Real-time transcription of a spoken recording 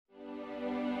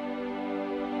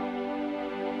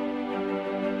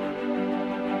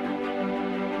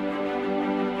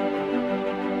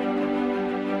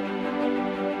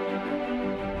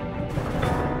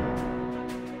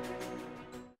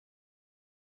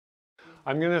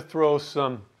I'm going to throw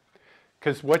some,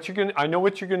 because I know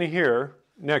what you're going to hear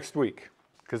next week,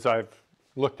 because I've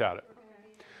looked at it.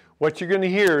 What you're going to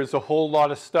hear is a whole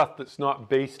lot of stuff that's not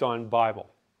based on Bible.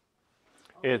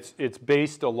 It's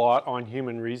based a lot on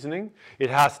human reasoning. It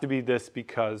has to be this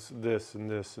because this and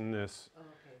this and this.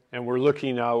 And we're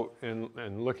looking out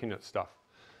and looking at stuff.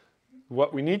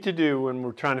 What we need to do when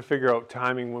we're trying to figure out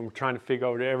timing, when we're trying to figure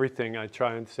out everything, I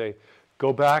try and say,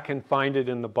 go back and find it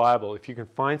in the Bible. If you can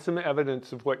find some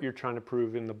evidence of what you're trying to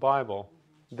prove in the Bible,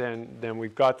 then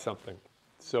we've got something.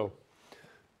 So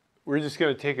we're just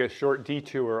going to take a short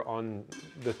detour on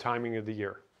the timing of the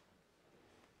year.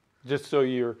 Just so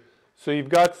you've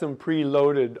got some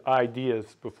preloaded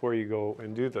ideas before you go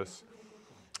and do this.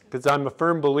 Because I'm a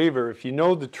firm believer, if you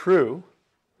know the true,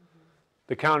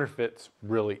 the counterfeit's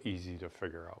really easy to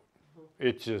figure out.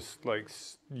 It just like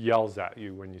yells at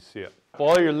you when you see it. If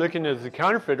all you're looking at is the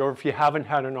counterfeit, or if you haven't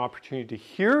had an opportunity to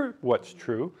hear what's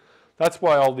true, that's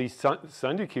why all these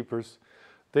Sunday keepers,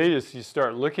 you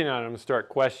start looking at them and start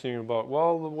questioning about,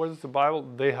 well, what is the Bible?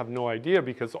 They have no idea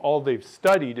because all they've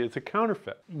studied is a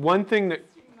counterfeit. One thing that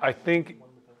I think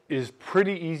is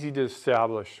pretty easy to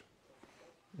establish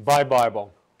by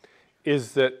Bible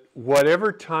is that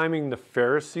whatever timing the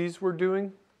Pharisees were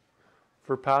doing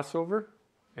for Passover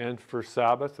and for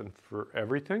Sabbath and for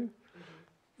everything,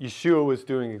 Yeshua was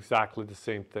doing exactly the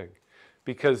same thing.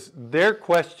 Because their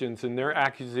questions and their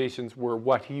accusations were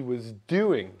what he was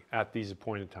doing at these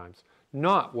appointed times,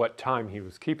 not what time he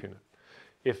was keeping it.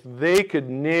 If they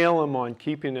could nail him on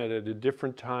keeping it at a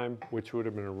different time, which would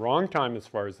have been a wrong time as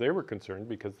far as they were concerned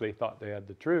because they thought they had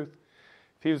the truth,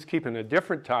 if he was keeping a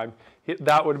different time,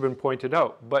 that would have been pointed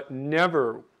out. But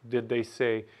never did they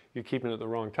say, you're keeping it at the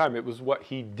wrong time. It was what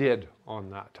he did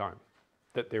on that time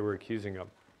that they were accusing of.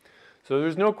 So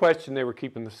there's no question they were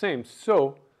keeping the same.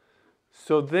 So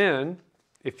then,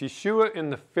 if Yeshua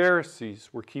and the Pharisees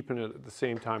were keeping it at the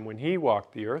same time when he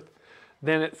walked the earth,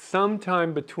 then at some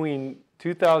time between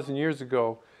 2,000 years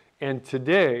ago and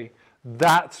today,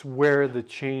 that's where the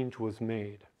change was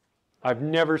made. I've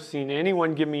never seen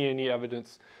anyone give me any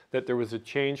evidence that there was a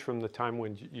change from the time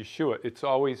when Yeshua. It's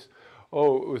always,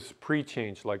 it was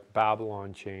pre-change, like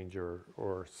Babylon change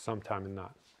or sometime in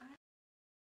that.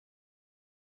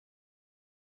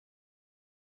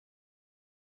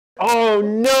 Oh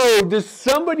no, does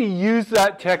somebody use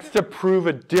that text to prove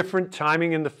a different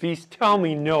timing in the feast? Tell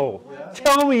me no. Yeah.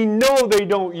 Tell me no, they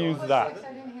don't use that.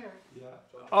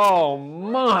 Oh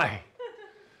my.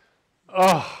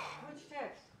 Oh. Which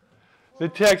text? The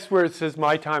text where it says,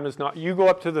 my time is not, you go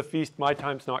up to the feast, my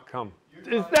time's not come.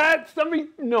 Is that somebody?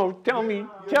 No, tell me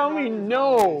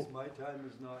no. My time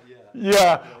is not yet.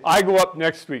 Yeah, I go up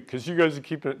next week because you guys are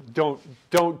keeping it.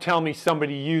 Don't tell me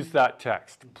somebody used that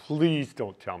text. Please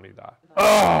don't tell me that.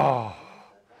 Oh,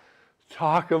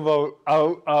 talk about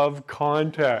out of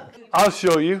context. I'll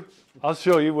show you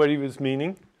what he was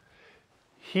meaning.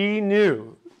 He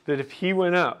knew that if he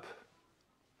went up,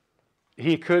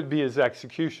 he could be his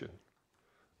execution.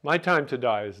 My time to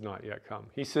die has not yet come.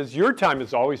 He says, your time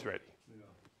is always ready.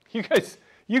 You guys,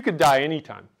 you could die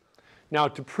anytime. Now,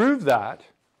 to prove that,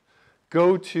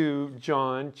 go to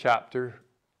John chapter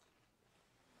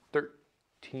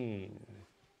 13.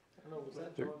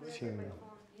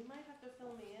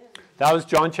 That was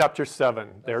John chapter 7.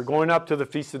 They're going up to the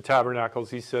Feast of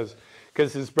Tabernacles. He says,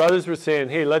 because his brothers were saying,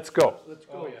 hey, let's go. Let's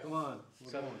go. Come on.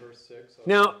 7 verse 6.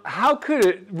 Now, how could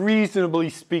it, reasonably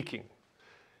speaking,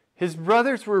 his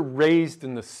brothers were raised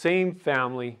in the same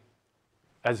family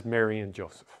as Mary and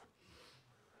Joseph.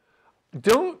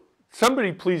 Don't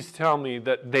somebody please tell me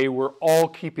that they were all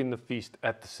keeping the feast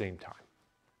at the same time.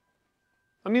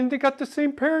 I mean, they got the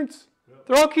same parents.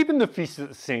 They're all keeping the feast at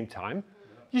the same time.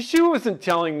 Yeshua wasn't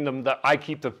telling them that I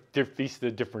keep the feast at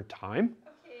a different time.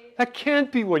 That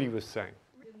can't be what he was saying.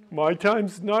 My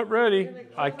time's not ready.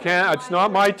 I can't. It's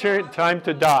not my time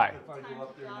to die.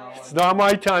 It's not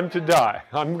my time to die.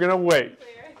 I'm going to wait.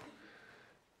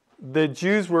 The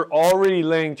Jews were already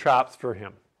laying traps for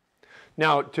him.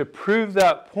 Now, to prove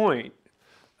that point,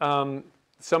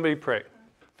 somebody pray.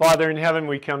 Father in heaven,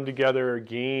 we come together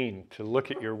again to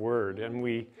look at your word, and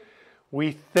we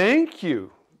thank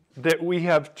you that we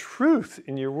have truth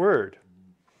in your word.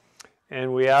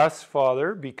 And we ask,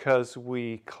 Father, because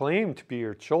we claim to be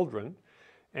your children,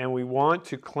 and we want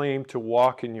to claim to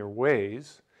walk in your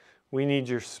ways, we need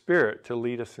your Spirit to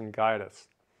lead us and guide us.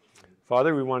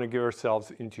 Father, we want to give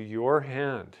ourselves into your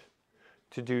hand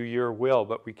to do your will,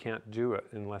 but we can't do it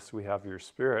unless we have your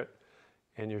Spirit,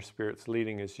 and your Spirit's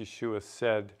leading. As Yeshua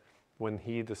said, when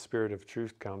he, the Spirit of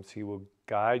truth, comes, he will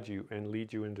guide you and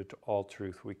lead you into all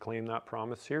truth. We claim that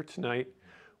promise here tonight.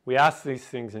 We ask these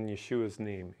things in Yeshua's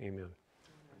name. Amen.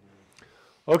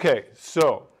 Okay,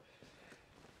 so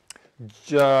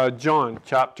John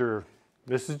chapter,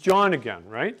 this is John again,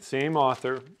 right? Same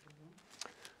author.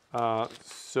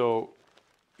 So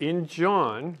in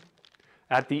John,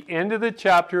 at the end of the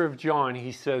chapter of John,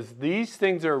 he says, these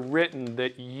things are written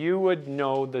that you would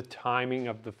know the timing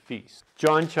of the feast.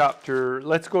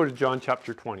 Let's go to John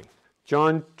chapter 20.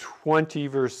 John 20,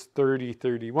 verse 30,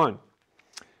 31.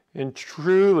 And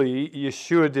truly,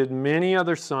 Yeshua did many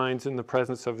other signs in the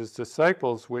presence of his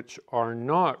disciples, which are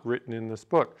not written in this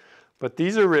book. But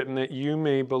these are written that you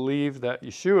may believe that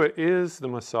Yeshua is the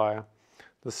Messiah,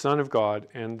 the Son of God,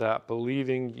 and that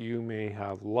believing you may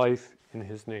have life in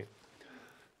his name.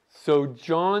 So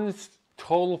John's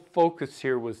total focus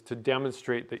here was to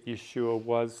demonstrate that Yeshua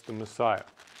was the Messiah.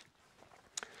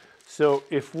 So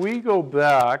if we go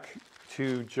back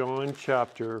to John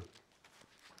chapter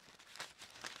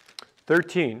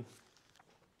 13, you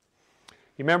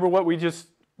remember what we just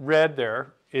read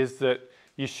there is that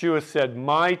Yeshua said,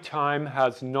 my time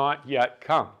has not yet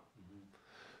come.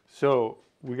 So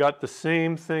we got the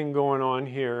same thing going on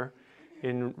here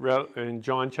in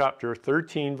John chapter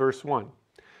 13, verse 1.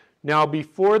 Now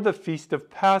before the feast of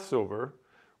Passover,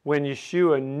 when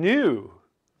Yeshua knew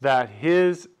that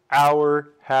his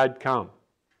hour had come,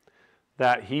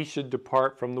 that he should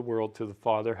depart from the world to the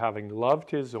Father, having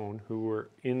loved his own who were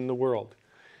in the world.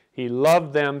 He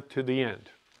loved them to the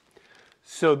end.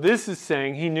 So this is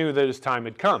saying he knew that his time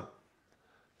had come.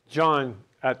 John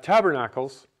at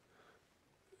Tabernacles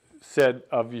said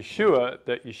of Yeshua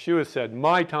that Yeshua said,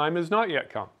 my time has not yet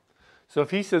come. So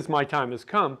if he says my time has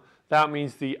come, that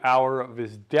means the hour of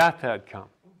his death had come.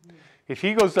 If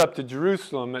he goes up to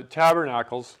Jerusalem at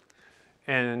Tabernacles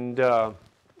and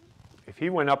if he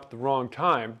went up at the wrong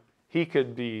time, he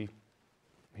could be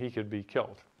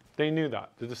killed. They knew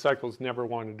that. The disciples never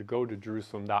wanted to go to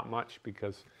Jerusalem that much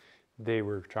because they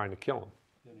were trying to kill him.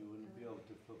 Then he wouldn't be able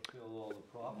to fulfill all the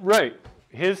prophecies. Right.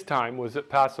 His time was at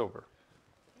Passover.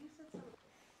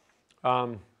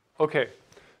 Okay.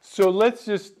 So let's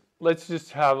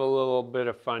just have a little bit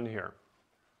of fun here.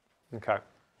 Okay.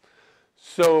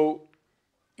 So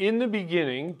in the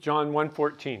beginning, John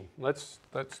 1:14. Let's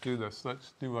do this.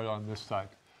 Let's do it on this side.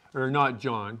 Or not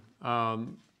John.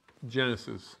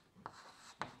 Genesis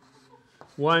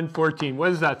 1:14. What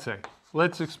does that say?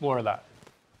 Let's explore that.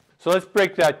 So let's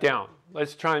break that down.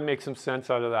 Let's try and make some sense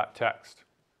out of that text.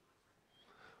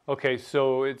 Okay,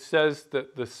 so it says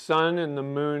that the sun and the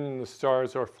moon and the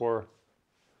stars are for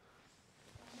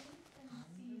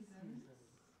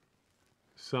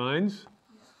signs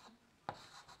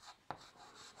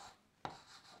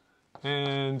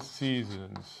and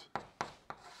seasons.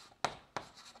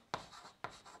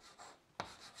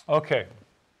 Okay.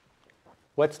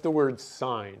 What's the word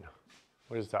sign?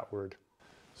 What is that word?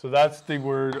 So that's the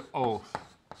word oath.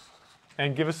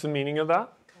 And give us the meaning of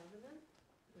that.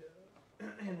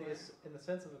 In the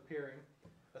sense of appearing,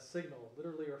 a signal,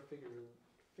 literally or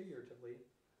figuratively,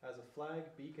 as a flag,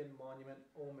 beacon, monument,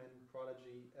 omen,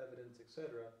 prodigy, evidence, etc.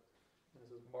 And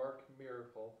this is mark,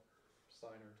 miracle, sign,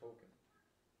 or token.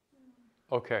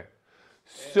 Okay.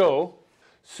 So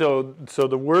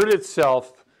the word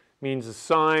itself means a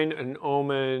sign, an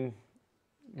omen,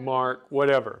 mark,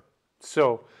 whatever.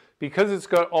 So because it's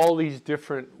got all these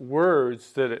different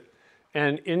words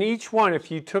and in each one,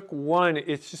 if you took one,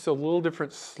 it's just a little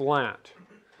different slant.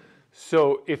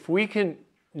 So if we can,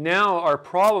 now our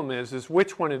problem is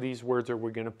which one of these words are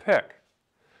we going to pick?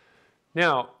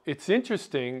 Now, it's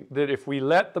interesting that if we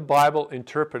let the Bible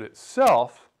interpret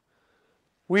itself,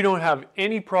 we don't have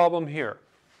any problem here.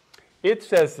 It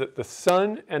says that the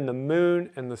sun and the moon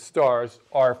and the stars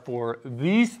are for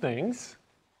these things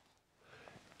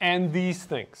and these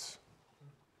things.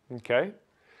 Okay?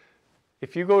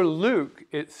 If you go to Luke,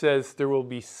 it says there will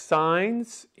be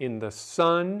signs in the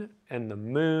sun and the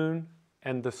moon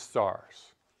and the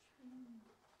stars.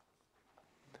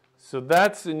 So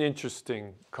that's an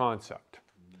interesting concept.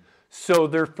 So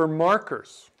they're for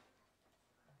markers.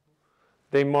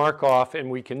 They mark off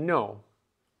and we can know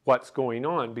what's going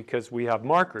on because we have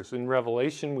markers. In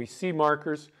Revelation, we see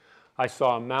markers. I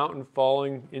saw a mountain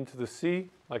falling into the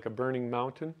sea like a burning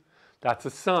mountain. That's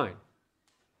a sign.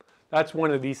 That's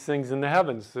one of these things in the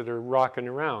heavens that are rocking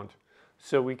around.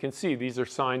 So we can see these are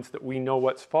signs that we know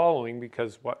what's following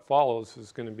because what follows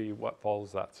is going to be what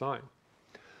follows that sign.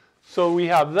 So we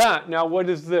have that. Now what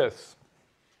is this?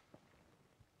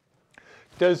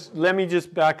 Let me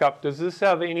just back up. Does this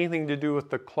have anything to do with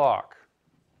the clock?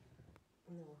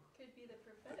 No. Could be the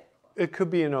prophetic clock. It could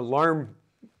be an alarm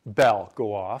bell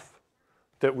go off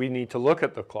that we need to look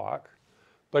at the clock.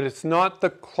 but it's not the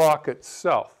clock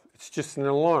itself. It's just an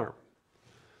alarm.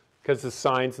 Because the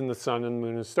signs in the sun and the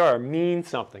moon and star mean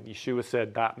something. Yeshua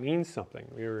said that means something.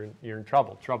 You're in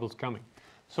trouble. Trouble's coming.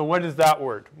 So what is that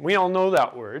word? We all know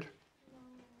that word.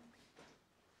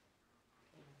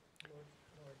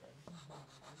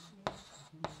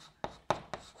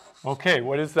 Okay,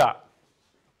 what is that?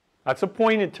 That's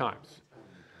appointed times.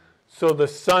 So the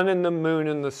sun and the moon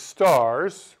and the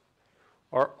stars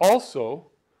are also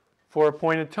for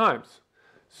appointed times.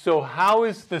 So how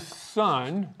is the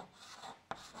sun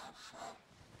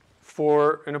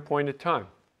for an appointed time?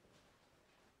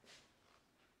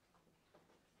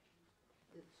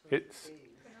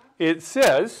 It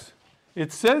says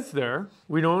there,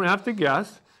 we don't have to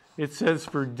guess, it says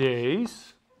for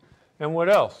days, and what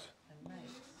else?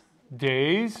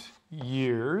 Days,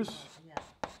 years,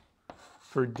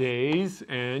 for days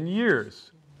and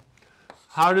years.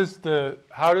 How does the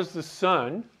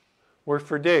sun work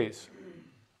for days?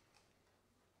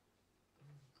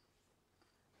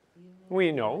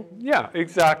 We know. Yeah,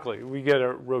 exactly. We get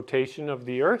a rotation of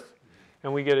the earth,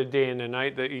 and we get a day and a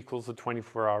night that equals a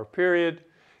 24-hour period.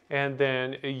 And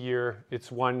then a year, it's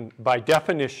one, by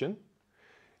definition,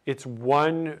 it's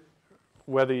one,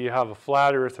 whether you have a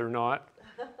flat earth or not,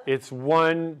 it's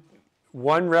one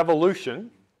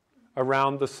revolution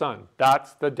around the sun.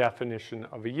 That's the definition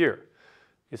of a year.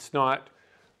 It's not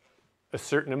a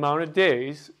certain amount of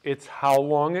days, it's how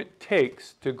long it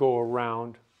takes to go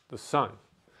around the sun.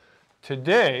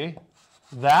 Today,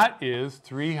 that is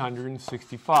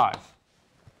 365.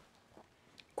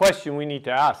 Question we need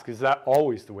to ask, is that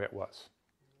always the way it was?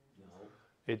 No.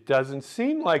 It doesn't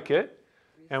seem like it,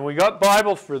 and we got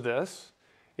Bible for this.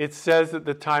 It says at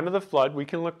the time of the flood, we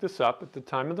can look this up, at the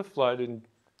time of the flood in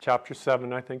chapter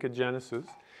 7, I think, of Genesis,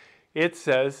 it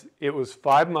says it was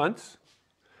 5 months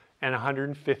and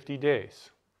 150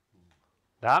 days.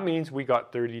 That means we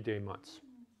got 30-day months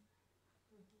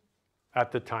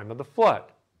at the time of the flood.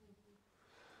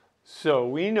 So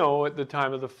we know at the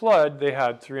time of the flood they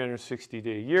had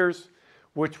 360-day years,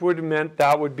 which would have meant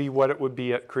that would be what it would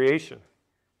be at creation,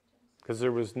 because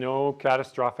there was no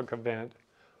catastrophic event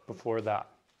before that.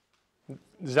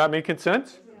 Does that make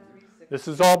sense? Yeah. This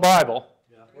is all Bible.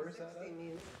 Yeah. Where is that at? Turn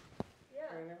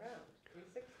around.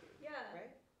 360. Yeah.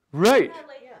 Right.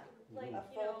 Yeah, like a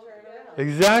full turnaround.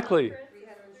 Exactly.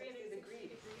 360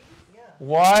 degrees.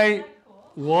 Yeah.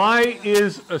 Why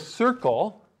is a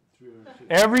circle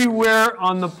everywhere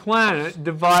on the planet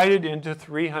divided into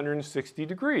 360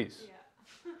 degrees? Yeah.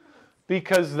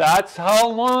 Because that's how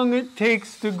long it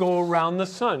takes to go around the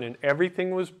sun, and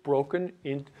everything was broken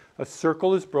in. A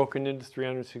circle is broken into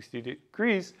 360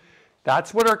 degrees.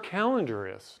 That's what our calendar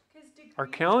is. Our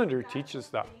calendar teaches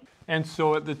that. And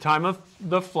so at the time of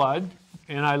the flood,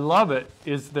 and I love it,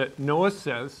 is that Noah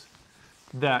says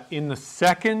that in the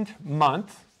second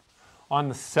month, on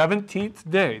the 17th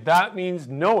day, that means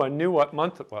Noah knew what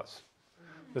month it was.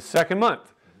 The second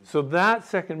month. So that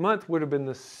second month would have been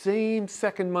the same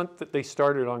second month that they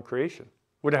started on creation.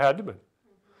 Would have had to have been.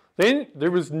 There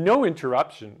was no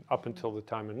interruption up until the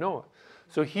time of Noah.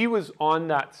 So he was on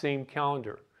that same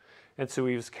calendar. And so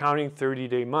he was counting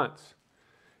 30-day months.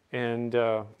 And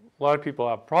a lot of people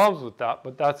have problems with that,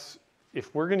 but that's,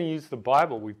 if we're going to use the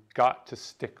Bible, we've got to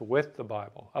stick with the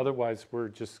Bible. Otherwise, we're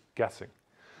just guessing.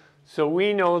 So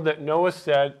we know that Noah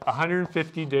said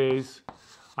 150 days.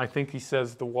 I think he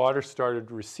says the water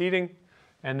started receding.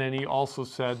 And then he also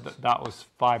said that that was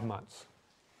 5 months.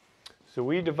 So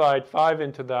we divide 5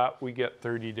 into that, we get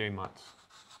 30-day months.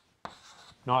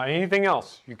 Not anything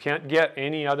else. You can't get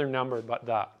any other number but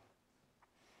that.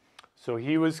 So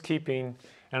he was keeping,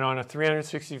 and on a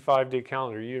 365-day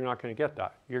calendar, you're not going to get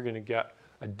that. You're going to get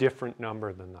a different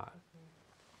number than that.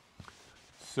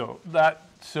 So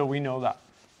we know that.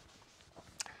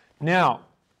 Now,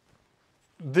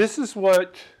 this is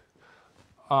what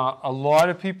a lot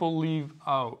of people leave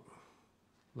out.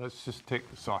 Let's just take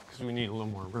this off because we need a little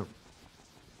more room.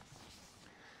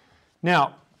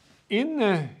 Now, in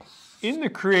the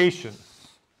creation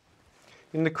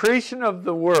of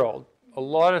the world, a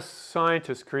lot of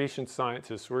scientists, creation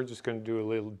scientists, we're just going to do a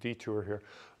little detour here.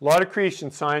 A lot of creation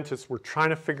scientists were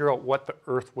trying to figure out what the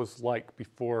earth was like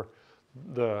before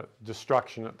the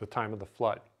destruction at the time of the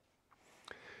flood.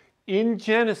 In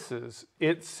Genesis,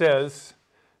 it says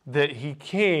that he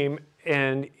came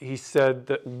and he said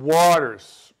that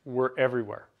waters were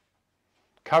everywhere,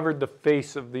 covered the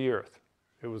face of the earth.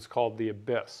 It was called the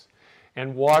abyss.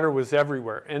 And water was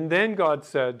everywhere. And then God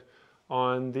said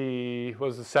on the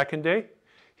second day?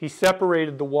 He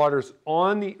separated the waters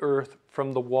on the earth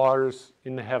from the waters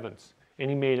in the heavens. And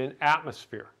he made an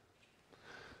atmosphere.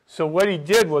 So what he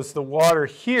did was the water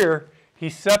here, he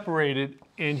separated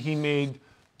and he made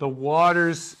the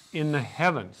waters in the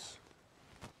heavens.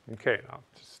 Okay, now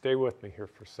just stay with me here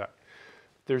for a sec.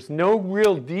 There's no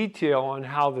real detail on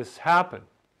how this happened.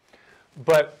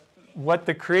 But what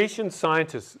the creation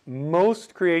scientists,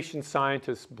 most creation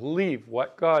scientists believe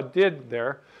what God did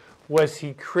there was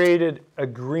he created a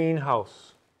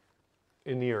greenhouse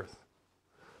in the earth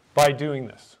by doing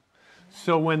this.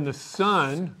 So when the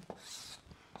sun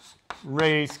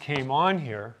rays came on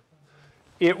here,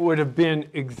 it would have been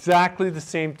exactly the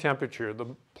same temperature. The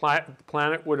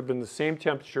planet would have been the same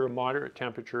temperature, a moderate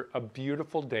temperature, a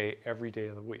beautiful day every day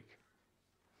of the week.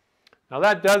 Now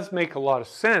that does make a lot of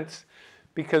sense,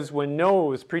 because when Noah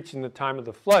was preaching the time of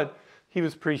the flood, he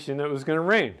was preaching that it was going to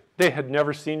rain. They had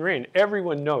never seen rain.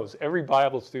 Everyone knows, every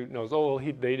Bible student knows, oh, well,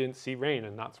 they didn't see rain,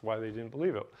 and that's why they didn't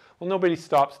believe it. Well, nobody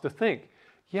stops to think,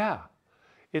 yeah,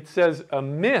 it says a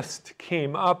mist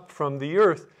came up from the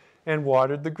earth and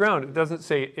watered the ground. It doesn't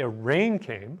say a rain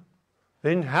came.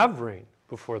 They didn't have rain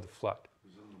before the flood.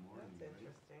 That's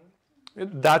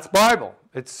interesting. That's Bible.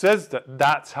 It says that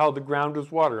that's how the ground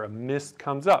was watered. A mist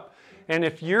comes up. And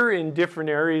if you're in different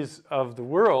areas of the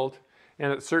world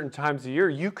and at certain times of year,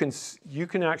 you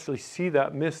can actually see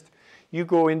that mist. You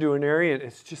go into an area and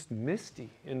it's just misty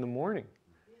in the morning.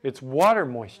 It's water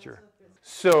moisture.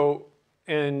 So,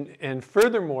 and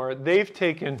furthermore, they've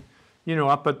taken,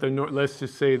 up at the north, let's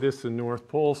just say this, the North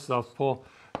Pole, South Pole,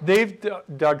 they've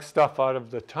dug stuff out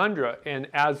of the tundra, and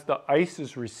as the ice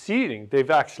is receding,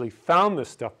 they've actually found this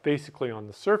stuff basically on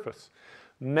the surface.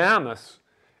 Mammoths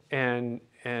and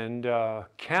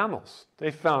camels.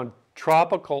 They found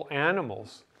tropical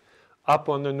animals up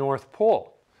on the North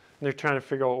Pole. And they're trying to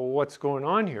figure out, well, what's going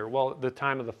on here? Well, at the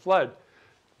time of the flood,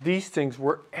 these things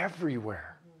were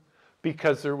everywhere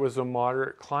because there was a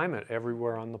moderate climate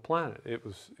everywhere on the planet. It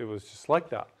was just like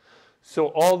that. So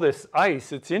all this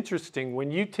ice, it's interesting. When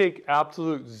you take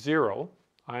absolute zero,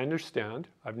 I understand.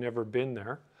 I've never been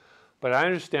there. But I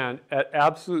understand at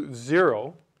absolute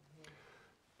zero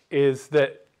is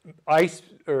that ice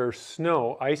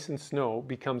and snow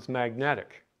becomes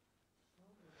magnetic.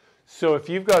 So if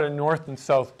you've got a north and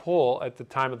south pole at the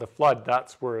time of the flood,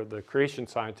 that's where the creation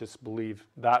scientists believe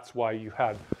that's why you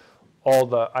had all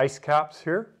the ice caps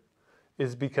here,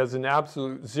 is because in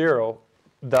absolute zero,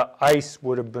 the ice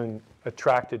would have been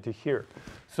attracted to here.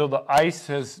 So the ice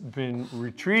has been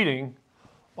retreating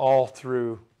all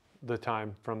through the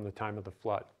time from the time of the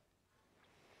flood.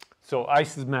 So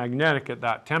ice is magnetic at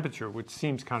that temperature, which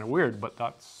seems kind of weird, but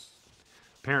that's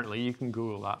apparently, you can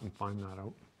Google that and find that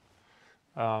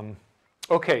out.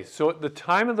 Okay, so at the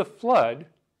time of the flood,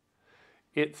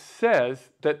 it says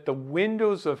that the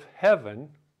windows of heaven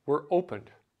were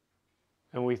opened.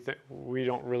 And we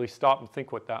don't really stop and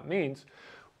think what that means.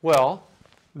 Well,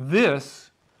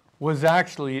 this was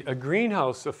actually a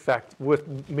greenhouse effect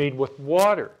made with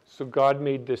water. So God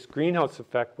made this greenhouse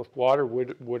effect with water,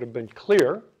 would have been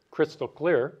clear, crystal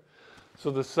clear.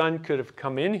 So the sun could have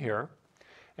come in here.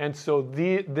 And so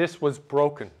this was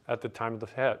broken at the time of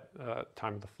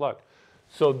the flood.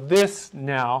 So this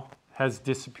now has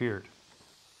disappeared.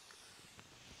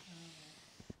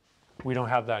 We don't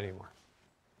have that anymore.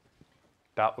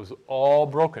 That was all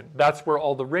broken. That's where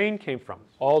all the rain came from.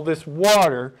 All this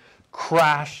water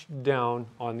crashed down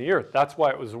on the earth. That's why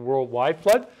it was a worldwide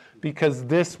flood, because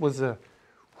this was an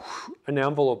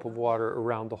envelope of water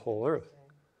around the whole earth.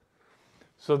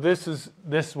 So this is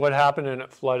what happened, and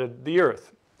it flooded the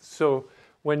earth. So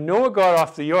when Noah got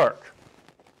off the ark,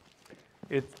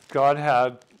 God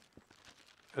had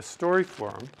a story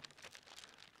for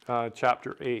him,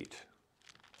 chapter 8.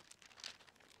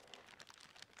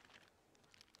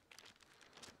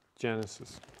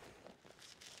 Genesis.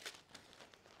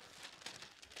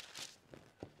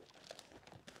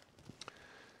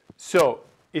 So,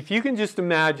 if you can just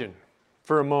imagine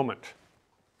for a moment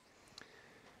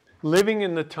living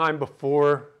in the time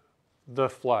before the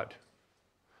flood.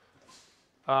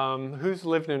 Who's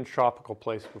lived in a tropical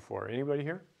place before? Anybody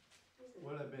here?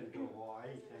 Well, I've been to Hawaii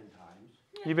 10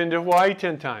 times. You've been to Hawaii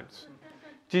 10 times.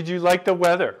 Did you like the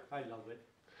weather? I love it.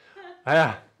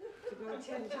 Yeah. To go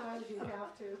 10 times, you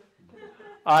have to.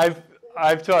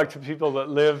 I've talked to people that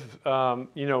live,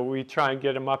 we try and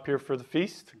get them up here for the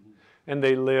feast, and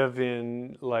they live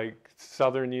in like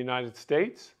southern United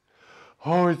States.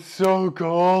 Oh, it's so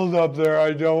cold up there.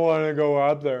 I don't want to go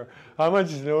up there. How much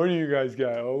snow do you guys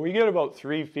get? Oh, we get about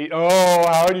 3 feet. Oh,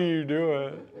 how do you do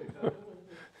it?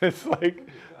 It's like,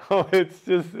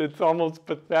 it's almost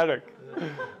pathetic.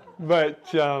 But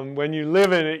when you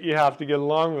live in it, you have to get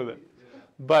along with it.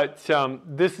 But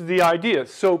this is the idea.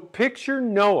 So picture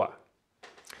Noah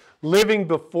living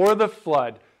before the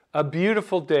flood, a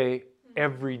beautiful day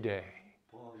every day.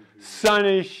 Sun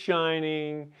is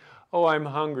shining. Oh, I'm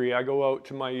hungry. I go out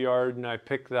to my yard and I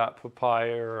pick that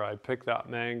papaya or I pick that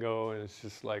mango, and it's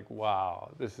just like,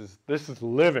 wow, this is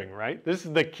living, right? This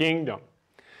is the kingdom.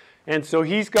 And so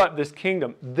he's got this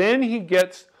kingdom. Then he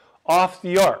gets off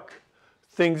the ark.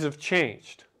 Things have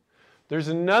changed. There's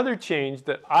another change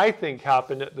that I think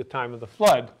happened at the time of the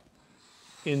flood.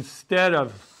 Instead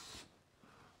of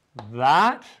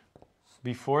that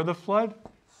before the flood,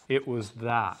 it was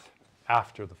that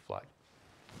after the flood.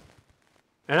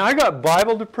 And I got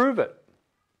Bible to prove it.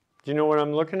 Do you know what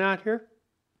I'm looking at here?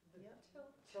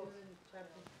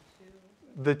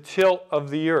 The tilt of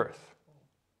the earth.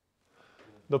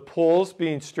 The poles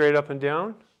being straight up and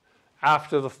down.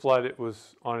 After the flood, it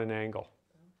was on an angle.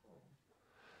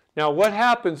 Now, what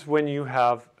happens when you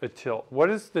have a tilt? What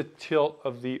does the tilt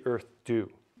of the earth do?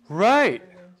 Right.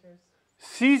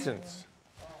 Seasons.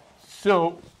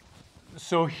 So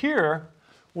here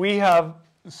we have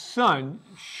sun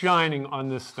shining on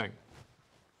this thing.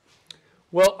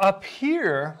 Well, up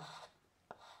here,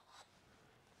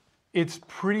 it's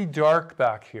pretty dark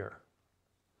back here.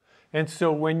 And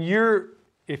so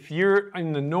if you're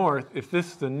in the north, if this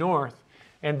is the north,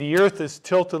 and the earth is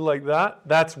tilted like that,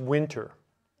 that's winter.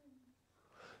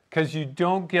 Because you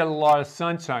don't get a lot of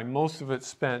sunshine. Most of it's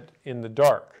spent in the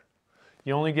dark.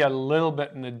 You only get a little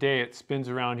bit in the day. It spins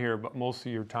around here, but most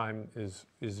of your time is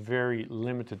very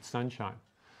limited sunshine.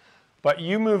 But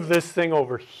you move this thing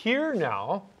over here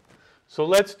now. So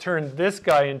let's turn this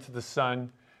guy into the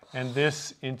sun and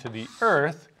this into the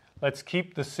earth. Let's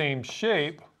keep the same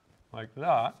shape like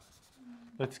that.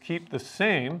 Let's keep the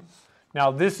same. Now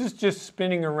this is just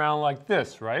spinning around like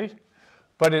this, right?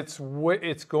 But it's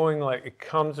going like, it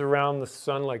comes around the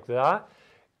sun like that.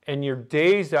 And your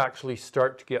days actually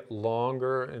start to get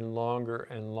longer and longer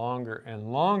and longer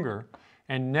and longer.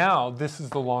 And now this is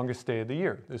the longest day of the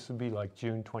year. This would be like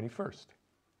June 21st.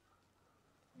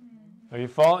 Are you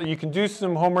following? You can do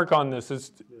some homework on this.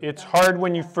 It's hard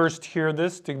when you first hear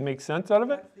this to make sense out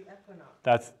of it.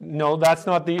 That's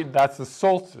the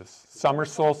solstice, summer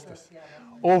solstice.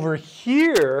 Over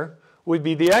here would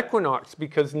be the equinox,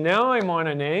 because now I'm on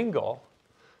an angle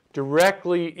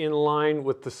directly in line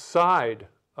with the side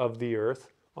of the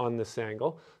earth on this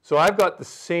angle. So I've got the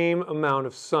same amount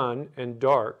of sun and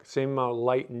dark, same amount of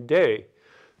light and day.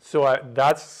 So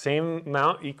that's the same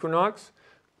amount, equinox.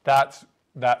 That's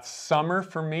summer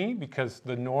for me, because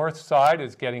the north side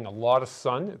is getting a lot of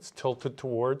sun. It's tilted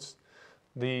towards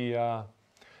the,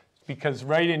 because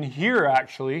right in here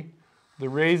actually, the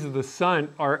rays of the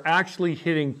sun are actually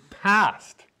hitting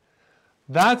past.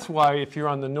 That's why if you're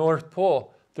on the North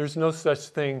Pole, there's no such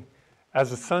thing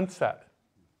as a sunset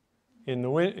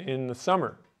in the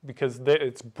summer, because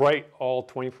it's bright all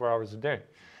 24 hours a day.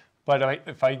 But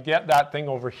if I get that thing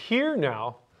over here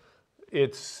now,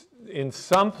 it's in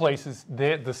some places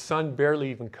the sun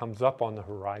barely even comes up on the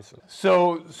horizon.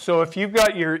 So if you've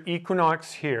got your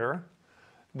equinox here,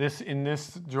 in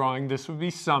this drawing, this would be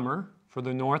summer for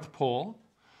the North Pole,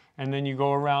 and then you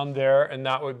go around there, and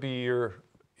that would be your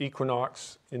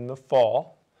equinox in the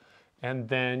fall. And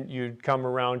then you'd come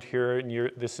around here,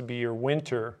 and this would be your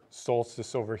winter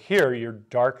solstice over here, your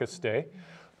darkest day.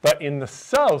 But in the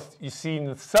south, you see in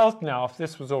the south now, if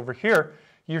this was over here,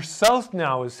 your south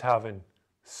now is having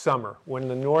summer. When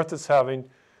the north is having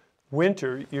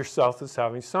winter, your south is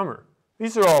having summer.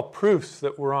 These are all proofs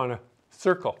that we're on a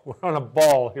circle. We're on a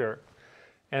ball here.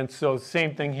 And so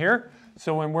same thing here.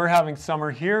 So when we're having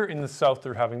summer here, in the south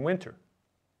they're having winter.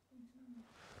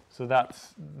 So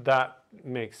that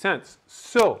makes sense.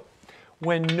 So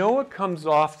when Noah comes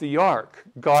off the ark,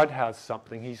 God has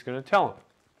something he's going to tell him.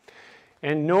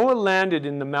 And Noah landed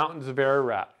in the mountains of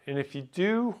Ararat. And if you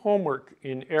do homework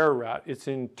in Ararat, it's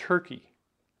in Turkey.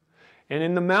 And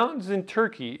in the mountains in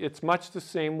Turkey, it's much the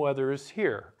same weather as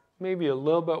here. Maybe a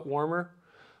little bit warmer,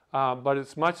 but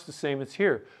it's much the same as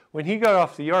here. When he got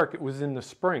off the ark, it was in the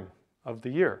spring of the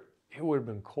year. It would have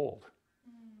been cold.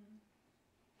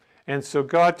 And so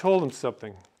God told him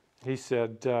something. He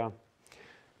said,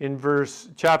 in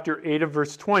chapter 8 of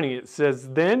verse 20, it says,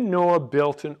 "Then Noah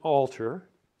built an altar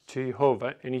to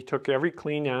Jehovah, and he took every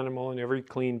clean animal and every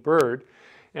clean bird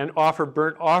and offered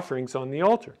burnt offerings on the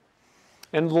altar.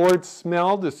 And the Lord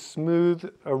smelled a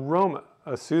soothing aroma.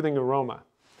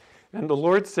 And the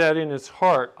Lord said in his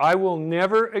heart, I will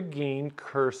never again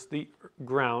curse the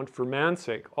ground for man's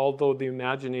sake, although the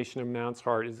imagination of man's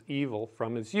heart is evil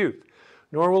from his youth.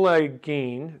 Nor will I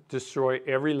again destroy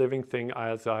every living thing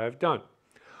as I have done.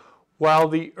 While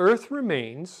the earth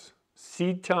remains,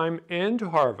 seed time and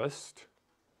harvest,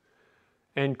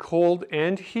 and cold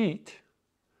and heat,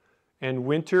 and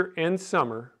winter and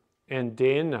summer, and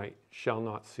day and night shall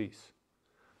not cease.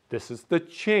 This is the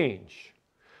change.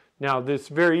 Now, this is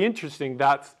very interesting.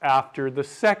 That's after the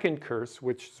second curse,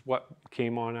 which is what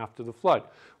came on after the flood.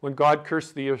 When God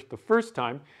cursed the earth the first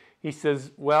time, he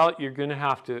says, well, you're going to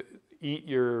have to eat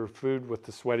your food with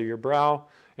the sweat of your brow,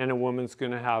 and a woman's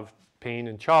going to have pain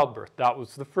in childbirth. That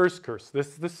was the first curse. This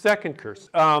is the second curse.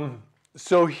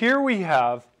 So here we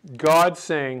have God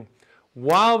saying,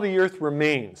 while the earth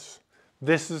remains,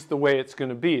 this is the way it's going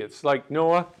to be. It's like,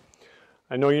 Noah,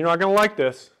 I know you're not going to like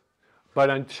this, but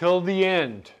until the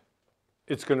end,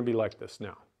 it's going to be like this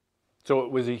now. So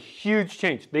it was a huge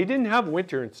change. They didn't have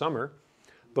winter and summer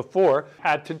before.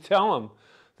 Had to tell them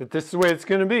that this is the way it's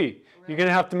going to be. You're going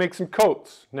to have to make some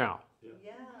coats now.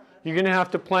 You're going to have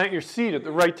to plant your seed at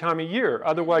the right time of year.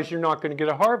 Otherwise, you're not going to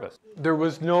get a harvest. There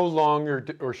was no longer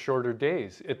or shorter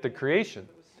days at the creation.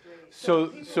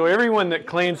 So everyone that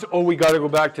claims, oh, we got to go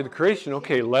back to the creation,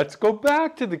 okay, let's go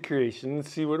back to the creation and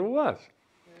see what it was.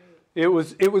 It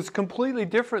was completely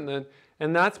different then,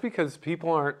 and that's because people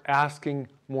aren't asking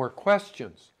more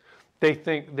questions. They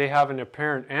think they have an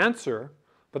apparent answer,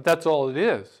 but that's all it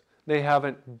is. They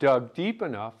haven't dug deep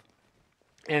enough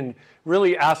and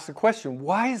really asked the question,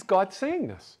 why is God saying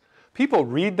this? People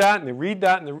read that and they read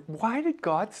that and why did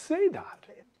God say that?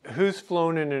 Who's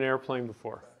flown in an airplane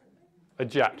before? A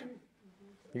jet.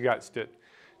 You guys did.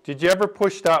 Did you ever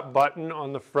push that button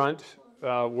on the front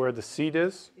where the seat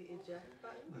is? The eject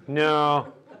button?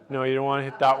 No, you don't want to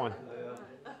hit that one.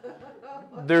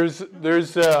 There's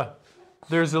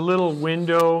a little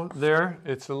window there.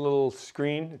 It's a little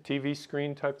screen, a TV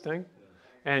screen type thing.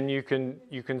 And you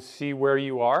can see where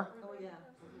you are. Oh, yeah.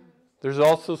 There's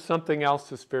also something else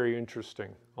that's very interesting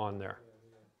on there.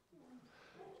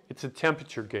 It's a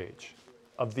temperature gauge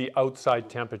of the outside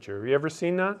temperature. Have you ever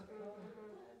seen that?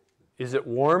 Is it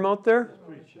warm out there?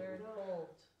 Very cold.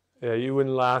 Yeah, you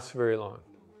wouldn't last very long.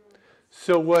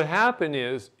 So what happened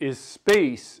is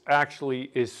space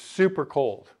actually is super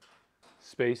cold.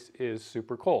 Space is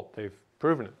super cold. They've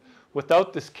proven it.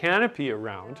 Without this canopy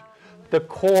around, the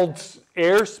cold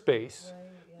airspace,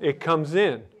 it comes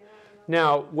in.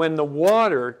 Now, when the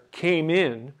water came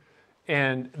in,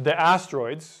 and the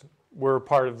asteroids were a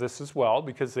part of this as well,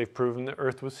 because they've proven the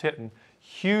Earth was hitting,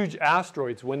 huge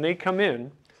asteroids, when they come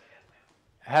in,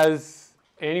 has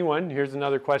anyone, here's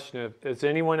another question, has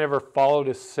anyone ever followed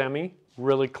a semi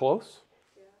really close?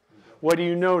 What do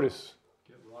you notice?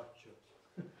 Get rock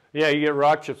chips. Yeah, you get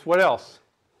rock chips. What else?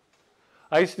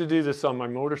 I used to do this on my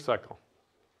motorcycle.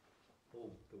 Oh,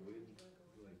 the wind.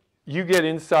 You get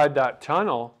inside that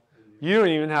tunnel, you don't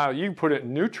even have, you put it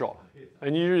in neutral,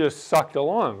 and you're just sucked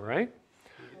along, right?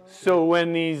 So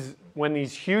when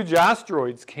these huge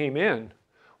asteroids came in,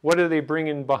 what are they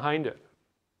bringing behind it?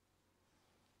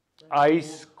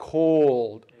 Ice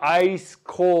cold,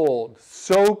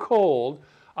 so cold,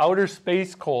 outer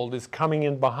space cold is coming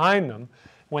in behind them.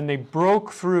 When they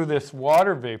broke through this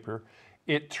water vapor,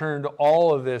 it turned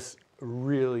all of this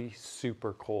really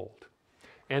super cold.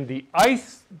 And the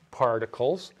ice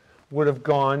particles would have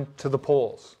gone to the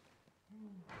poles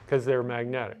because they're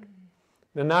magnetic.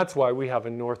 And that's why we have a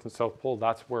north and south pole.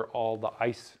 That's where all the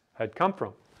ice had come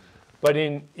from. But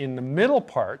in the middle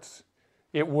parts,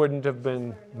 it wouldn't have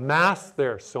been massed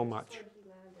there so much.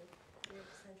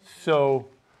 So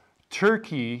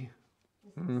Turkey,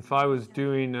 if I was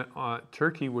doing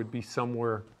Turkey would be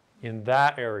somewhere in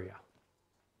that area.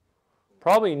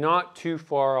 Probably not too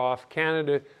far off.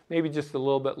 Canada, maybe just a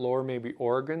little bit lower, maybe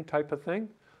Oregon type of thing.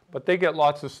 But they get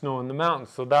lots of snow in the mountains.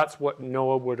 So that's what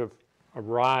Noah would have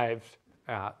arrived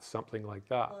at, something like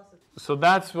that. So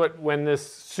that's what, when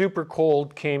this super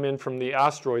cold came in from the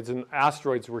asteroids, and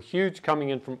asteroids were huge, coming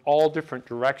in from all different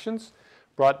directions,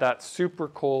 brought that super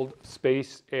cold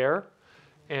space air.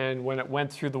 And when it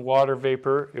went through the water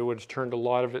vapor, it would have turned a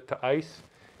lot of it to ice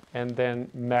and then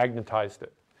magnetized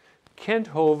it. Kent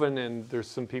Hovind, and there's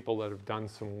some people that have done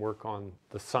some work on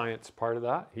the science part of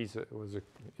that. He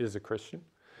is a Christian.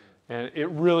 And it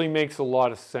really makes a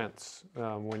lot of sense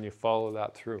when you follow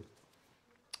that through.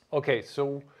 Okay,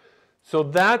 so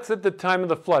that's at the time of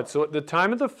the flood. So at the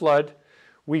time of the flood,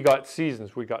 we got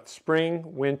seasons. We got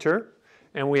spring, winter,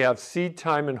 and we have seed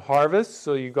time and harvest.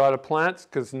 So you got to plant,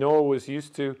 because Noah was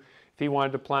used to, if he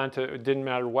wanted to plant, it didn't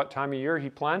matter what time of year he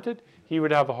planted, he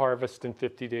would have a harvest in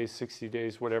 50 days, 60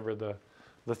 days, whatever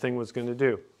the thing was going to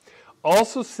do.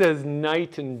 Also says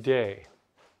night and day.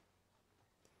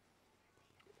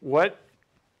 What,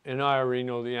 and I already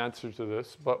know the answer to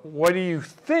this, but what do you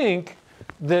think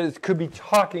that it could be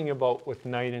talking about with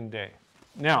night and day?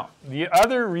 Now, the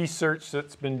other research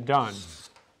that's been done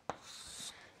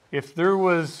if there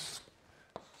was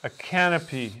a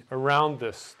canopy around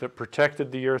this that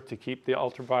protected the earth to keep the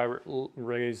ultraviolet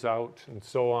rays out and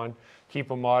so on,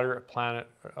 keep a moderate planet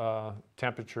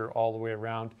temperature all the way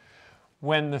around,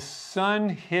 when the sun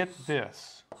hit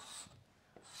this,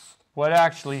 what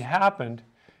actually happened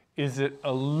is it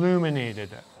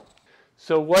illuminated it.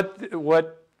 So what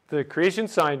the creation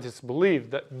scientists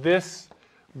believe, that this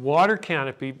water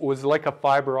canopy was like a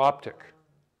fiber optic.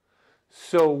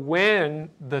 So when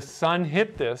the sun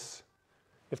hit this,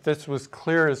 if this was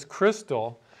clear as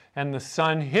crystal and the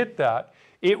sun hit that,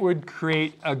 it would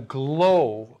create a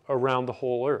glow around the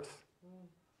whole earth.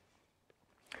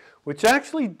 Which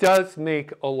actually does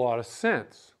make a lot of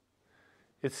sense.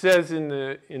 It says in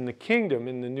the kingdom,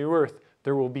 in the new earth,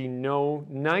 there will be no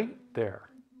night there.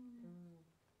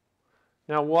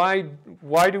 Now, why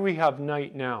do we have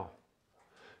night now?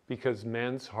 Because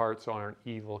men's hearts aren't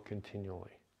evil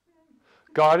continually.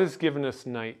 God has given us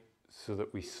night so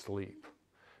that we sleep.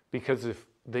 Because if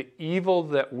the evil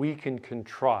that we can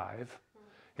contrive,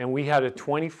 and we had a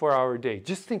 24-hour day,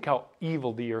 just think how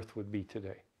evil the earth would be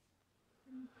today.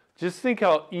 Just think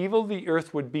how evil the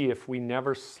earth would be if we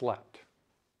never slept.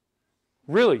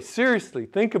 Really, seriously,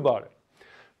 think about it.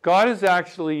 God has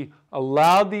actually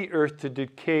allowed the earth to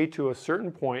decay to a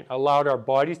certain point, allowed our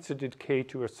bodies to decay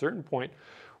to a certain point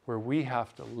where we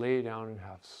have to lay down and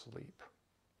have sleep.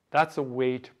 That's a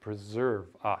way to preserve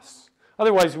us.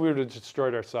 Otherwise, we would have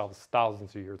destroyed ourselves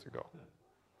thousands of years ago.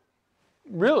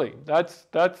 Really, that's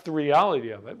the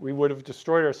reality of it. We would have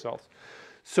destroyed ourselves.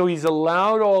 So he's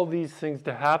allowed all these things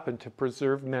to happen to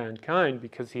preserve mankind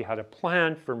because he had a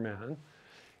plan for man,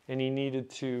 and he needed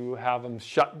to have them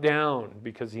shut down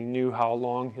because he knew how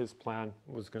long his plan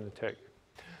was going to take.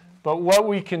 But what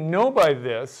we can know by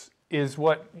this is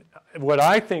what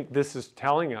I think this is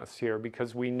telling us here,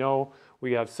 because we know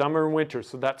we have summer and winter,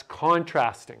 so that's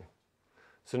contrasting.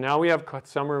 So now we have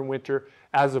summer and winter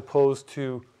as opposed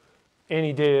to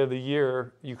any day of the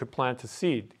year you could plant a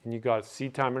seed, and you got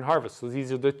seed time and harvest. So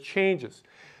these are the changes.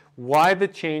 Why the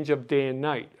change of day and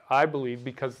night? I believe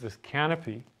because this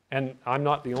canopy, and I'm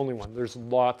not the only one, there's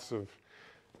lots of,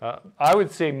 I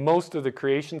would say most of the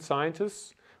creation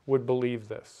scientists would believe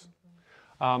this.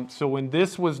 So when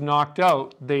this was knocked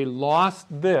out, they lost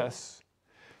this,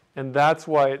 and that's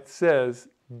why it says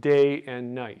day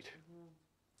and night.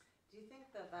 Do you think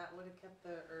that would have kept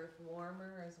the earth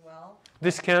warmer as well?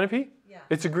 This canopy? Yeah.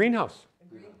 It's a greenhouse. A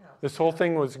greenhouse. This whole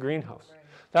thing was a greenhouse. Right.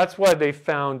 That's why they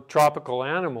found tropical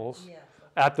animals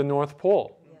at the North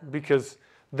Pole, because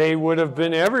they would have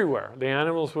been everywhere. The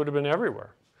animals would have been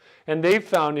everywhere. And they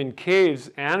found in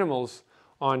caves animals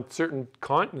on certain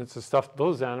continents and stuff.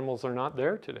 Those animals are not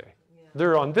there today. Yeah.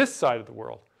 They're on this side of the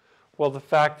world. Well, the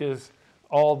fact is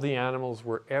all the animals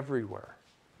were everywhere.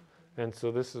 Mm-hmm. And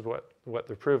so this is what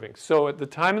they're proving. So at the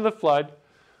time of the flood,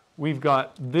 we've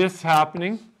got this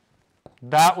happening.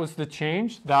 That was the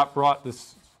change. That brought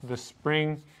the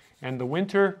spring and the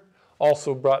winter.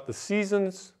 Also brought the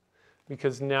seasons,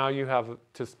 because now you have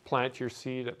to plant your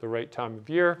seed at the right time of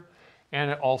year.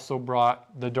 And it also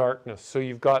brought the darkness. So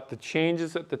you've got the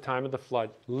changes at the time of the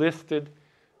flood listed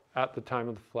at the time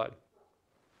of the flood.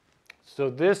 So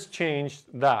this changed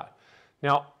that.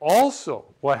 Now also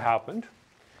what happened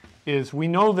is we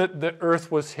know that the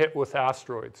earth was hit with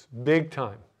asteroids, big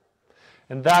time.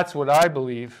 And that's what I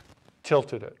believe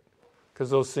tilted it, because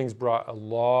those things brought a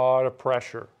lot of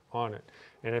pressure on it.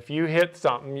 And if you hit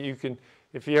something,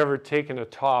 if you ever taken a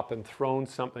top and thrown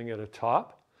something at a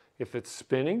top, if it's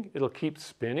spinning, it'll keep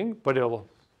spinning, but it'll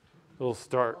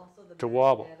start to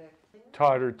wobble,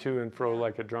 totter to and fro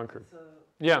like a drunkard. So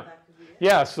yeah,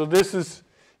 yeah. So this is,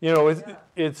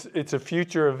 it's a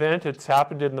future event. It's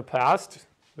happened in the past.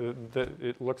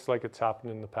 It looks like it's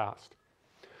happened in the past.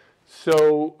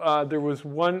 So there was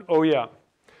one. Oh yeah.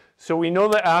 So we know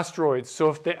the asteroids.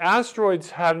 So if the asteroids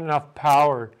had enough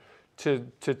power to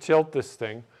tilt this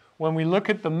thing, when we look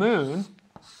at the moon,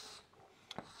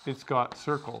 it's got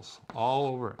circles all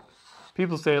over it.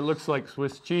 People say it looks like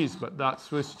Swiss cheese, but that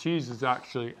Swiss cheese is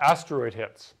actually asteroid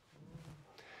hits.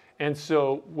 And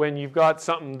so when you've got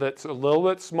something that's a little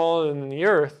bit smaller than the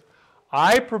Earth,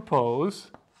 I propose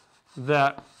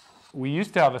that we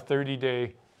used to have a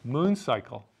 30-day moon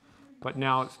cycle, but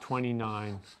now it's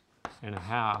 29 and a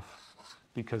half,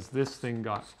 because this thing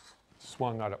got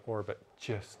swung out of orbit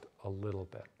just a little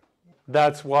bit.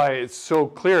 That's why it's so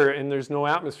clear, and there's no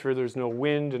atmosphere, there's no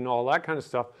wind and all that kind of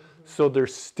stuff, so they're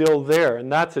still there.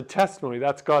 And that's a testimony,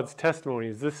 that's God's testimony,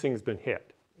 is this thing's been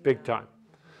hit, big time.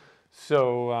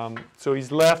 So, so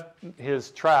he's left his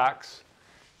tracks,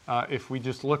 if we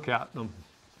just look at them.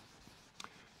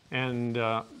 And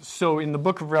so in the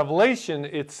book of Revelation,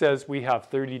 it says we have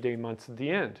 30-day months at the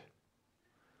end.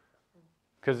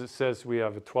 Because it says we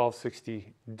have a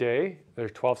 1260 day, or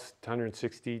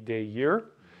 1260-day year,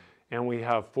 and we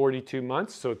have 42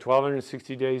 months. So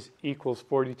 1260 days equals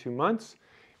 42 months,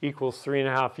 equals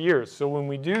 3.5 years. So when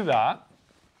we do that,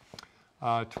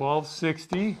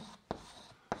 1260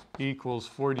 equals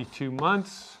 42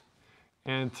 months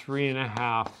and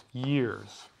 3.5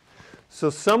 years.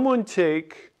 So someone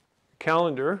take a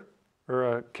calendar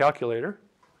or a calculator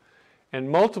and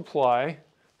multiply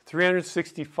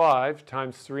 365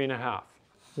 times 3.5,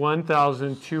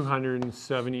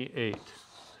 1,278.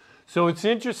 So it's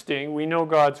interesting, we know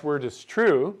God's word is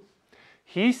true.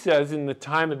 He says in the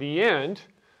time of the end,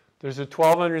 there's a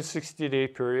 1260-day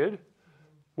period,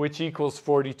 which equals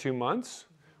 42 months,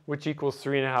 which equals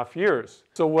 3.5 years.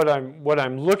 So what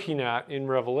I'm looking at in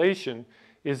Revelation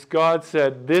is God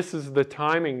said this is the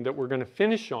timing that we're going to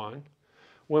finish on.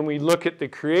 When we look at the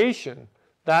creation,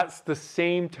 that's the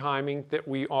same timing that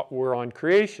we were on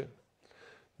creation.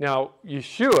 Now,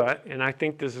 Yeshua, and I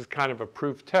think this is kind of a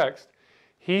proof text,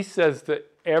 he says that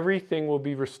everything will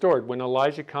be restored. When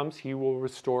Elijah comes, he will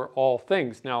restore all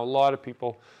things. Now, a lot of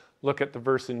people look at the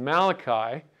verse in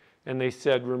Malachi, and they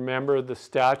said, remember the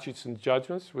statutes and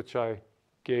judgments which I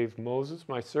gave Moses,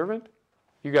 my servant?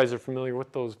 You guys are familiar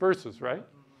with those verses, right?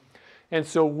 And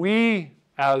so we,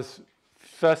 as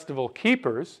festival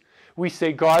keepers, we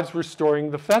say God's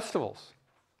restoring the festivals.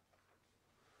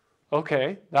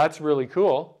 Okay, that's really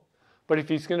cool. But if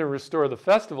he's going to restore the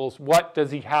festivals, what does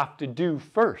he have to do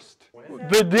first?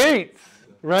 The dates,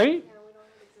 right?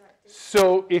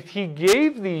 So if he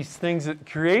gave these things at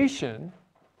creation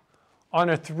on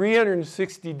a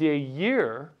 360-day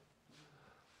year,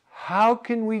 how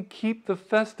can we keep the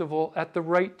festival at the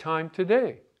right time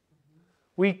today?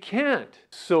 We can't.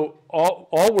 So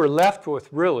all we're left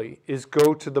with really is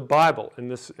go to the Bible.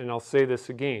 And I'll say this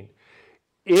again.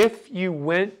 If you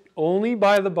went only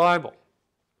by the Bible,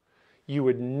 you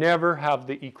would never have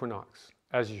the equinox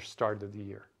as your start of the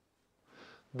year.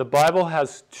 The Bible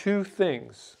has two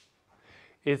things.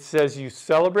 It says you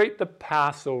celebrate the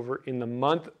Passover in the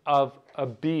month of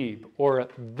Aviv, or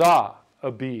the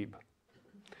Aviv.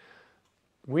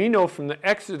 We know from the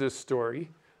Exodus story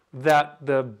that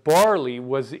the barley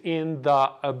was in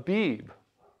the Aviv.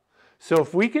 So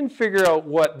if we can figure out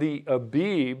what the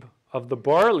Aviv of the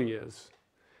barley is,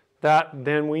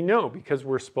 then we know, because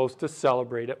we're supposed to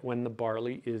celebrate it when the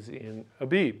barley is in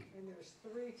Aviv. And there's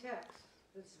three texts.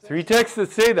 Three texts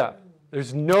that say that.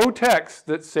 There's no texts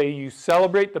that say you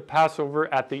celebrate the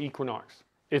Passover at the equinox.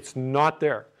 It's not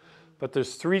there. But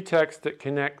there's three texts that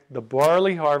connect the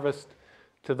barley harvest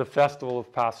to the festival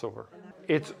of Passover.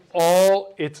 It's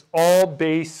all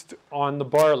based on the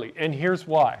barley. And here's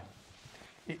why.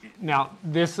 Now,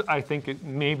 this, I think,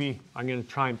 maybe I'm going to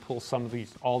try and pull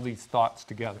all these thoughts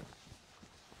together.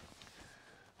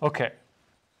 Okay.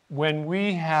 When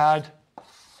we had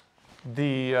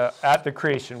at the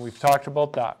creation, we've talked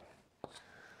about that.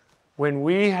 When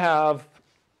we have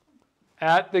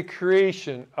at the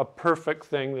creation a perfect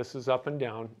thing, this is up and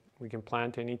down, we can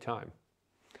plant any time.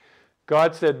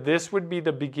 God said this would be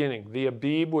the beginning. The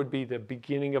Aviv would be the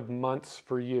beginning of months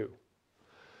for you.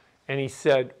 And he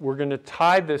said, we're going to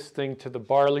tie this thing to the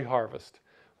barley harvest.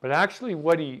 But actually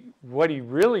what he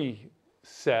really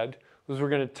said was we're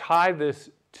going to tie this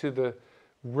to the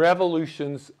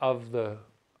revolutions of the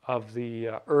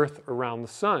earth around the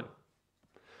sun.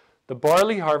 The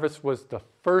barley harvest was the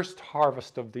first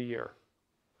harvest of the year.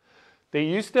 They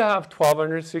used to have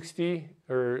 1260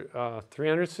 or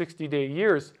 360-day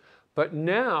years, but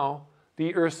now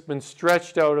the Earth's been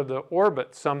stretched out of the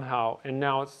orbit somehow, and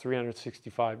now it's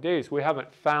 365 days. We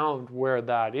haven't found where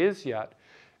that is yet,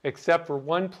 except for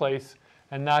one place,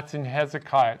 and that's in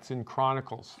Hezekiah. It's in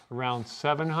Chronicles, around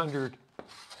 700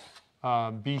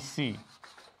 BC.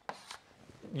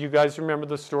 You guys remember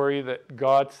the story that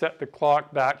God set the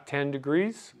clock back 10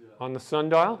 degrees on the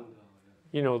sundial?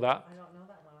 You know that. I don't know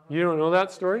that one. You don't know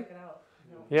that story? Check it out.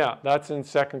 No. Yeah, that's in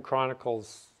 2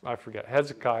 Chronicles, I forget,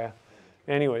 Hezekiah.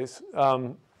 Anyways,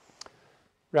 around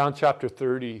chapter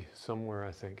 30 somewhere,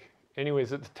 I think.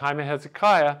 Anyways, at the time of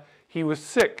Hezekiah, he was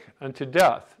sick unto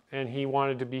death, and he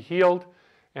wanted to be healed.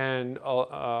 And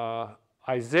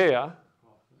Isaiah,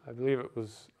 I believe it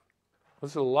was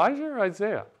it Elijah or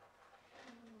Isaiah?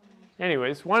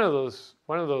 Anyways, one of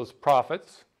those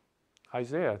prophets,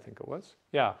 Isaiah, I think it was.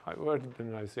 Yeah, it would have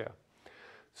been Isaiah.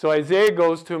 So Isaiah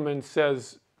goes to him and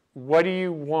says, what do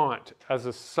you want as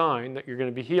a sign that you're going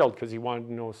to be healed? Because he wanted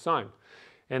to know a sign.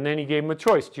 And then he gave him a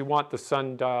choice. Do you want the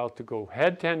sundial to go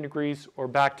ahead 10 degrees or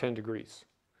back 10 degrees?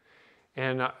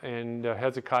 And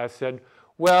Hezekiah said,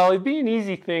 well, it'd be an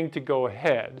easy thing to go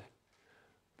ahead,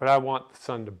 but I want the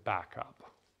sun to back up.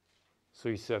 So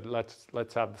he said,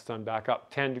 let's have the sun back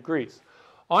up 10 degrees.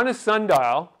 On a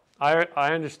sundial, I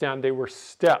understand they were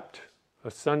stepped. A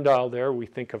sundial there, we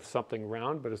think of something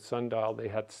round, but a sundial, they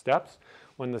had steps.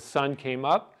 When the sun came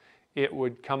up, it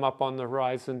would come up on the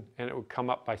horizon, and it would come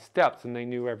up by steps, and they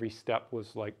knew every step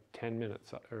was like 10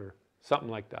 minutes or something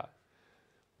like that.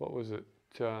 What was it?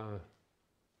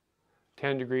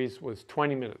 10 degrees was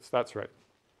 20 minutes, that's right.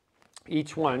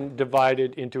 Each one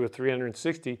divided into a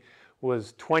 360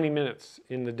 was 20 minutes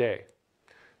in the day.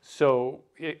 So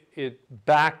it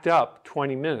backed up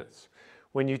 20 minutes.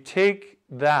 When you take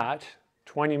that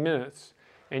 20 minutes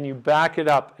and you back it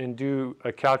up and do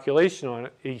a calculation on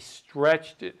it, he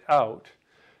stretched it out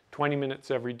 20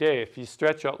 minutes every day. If you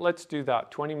stretch out, let's do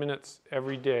that, 20 minutes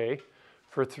every day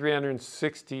for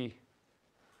 360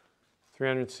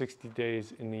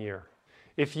 days in the year.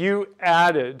 If you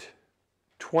added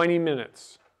 20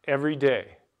 minutes every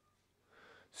day,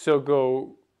 so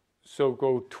go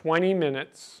 20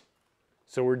 minutes,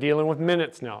 so we're dealing with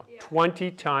minutes now,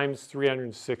 20 times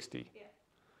 360. Yeah.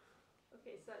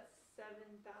 Okay, so that's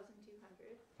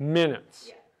 7,200. Minutes.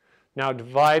 Yeah. Now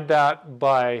divide that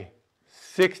by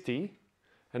 60,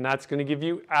 and that's going to give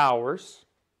you hours.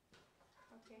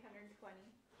 Okay, 120.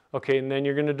 Okay, and then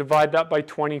you're going to divide that by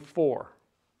 24,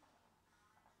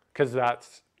 because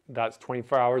that's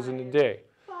 24 hours in a day.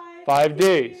 5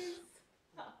 days.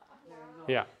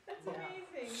 Yeah. That's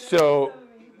amazing.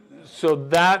 So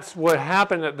that's what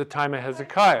happened at the time of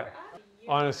Hezekiah.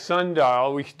 On a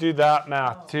sundial, we could do that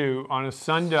math too. On a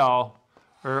sundial,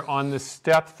 or on the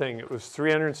step thing, it was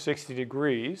 360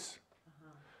 degrees,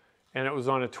 and it was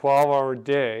on a 12-hour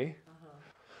day.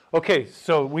 Okay,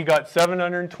 so we got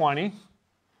 720,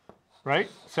 right?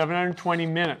 720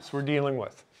 minutes we're dealing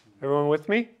with. Everyone with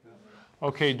me?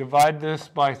 Okay, divide this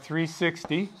by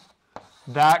 360.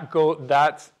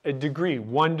 That's a degree,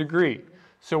 1 degree.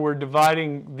 So we're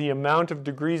dividing the amount of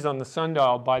degrees on the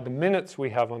sundial by the minutes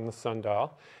we have on the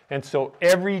sundial. And so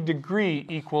every degree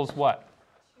equals what?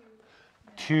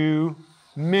 2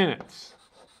 minutes.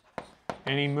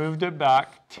 And he moved it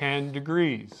back 10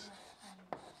 degrees.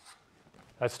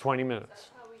 That's 20 minutes.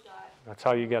 That's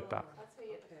how you get that.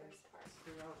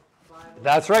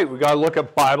 That's right. We got to look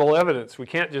at Bible evidence. We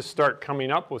can't just start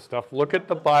coming up with stuff. Look at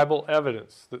the Bible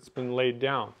evidence that's been laid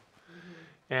down.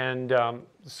 And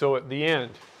so at the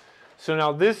end. So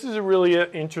now this is a really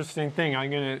interesting thing.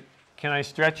 Can I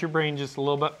stretch your brain just a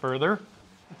little bit further?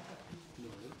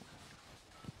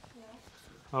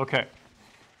 Okay.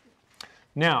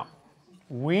 Now,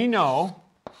 we know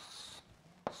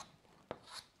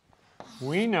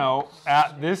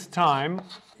at this time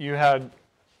you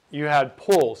had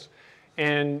poles.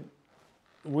 And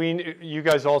you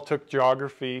guys all took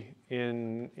geography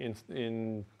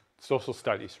in social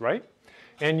studies, right?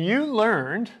 And you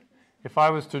learned, if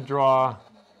I was to draw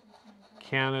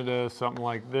Canada, something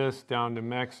like this, down to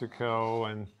Mexico,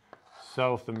 and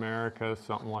South America,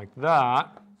 something like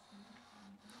that.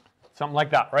 Something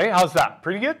like that, right? How's that?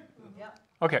 Pretty good? Yeah.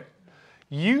 Okay.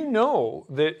 You know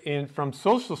that from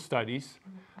social studies,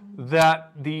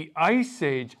 that the Ice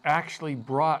Age actually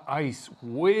brought ice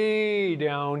way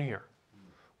down here,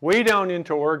 way down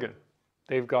into Oregon.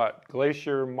 They've got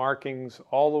glacier markings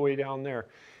all the way down there.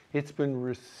 It's been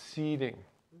receding.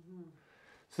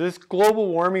 So this global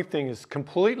warming thing is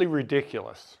completely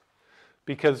ridiculous,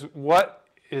 because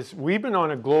we've been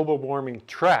on a global warming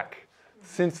trek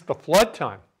since the flood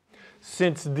time.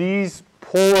 Since these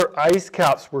polar ice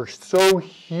caps were so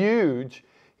huge,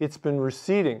 it's been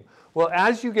receding. Well,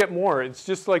 as you get more, it's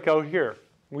just like out here.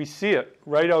 We see it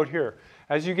right out here.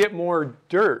 As you get more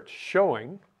dirt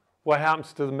showing, what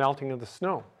happens to the melting of the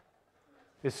snow?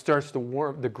 It starts to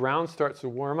warm, the ground starts to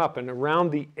warm up, and around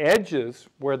the edges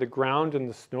where the ground and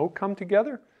the snow come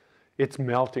together, it's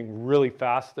melting really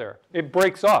fast there. It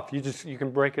breaks off. You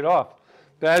can break it off.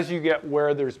 But as you get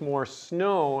where there's more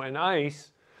snow and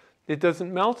ice, it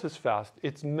doesn't melt as fast.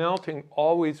 It's melting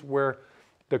always where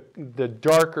the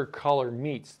darker color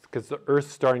meets, because the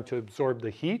Earth's starting to absorb the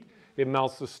heat. It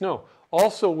melts the snow.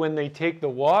 Also, when they take the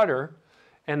water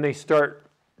and they start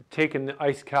taking the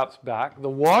ice caps back, the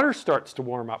water starts to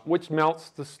warm up, which melts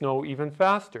the snow even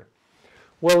faster.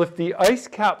 Well, if the ice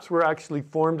caps were actually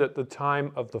formed at the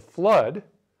time of the flood,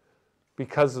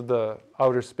 because of the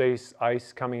outer space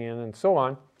ice coming in and so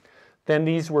on, then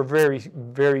these were very,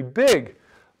 very big,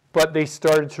 but they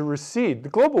started to recede. The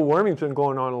global warming's been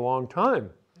going on a long time.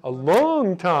 A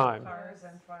long time. Cars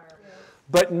and fire.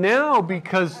 But now,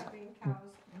 because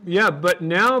Yeah, but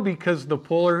now because the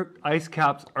polar ice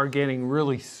caps are getting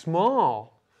really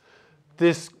small,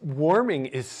 this warming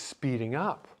is speeding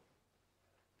up.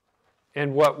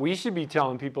 And what we should be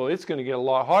telling people, it's going to get a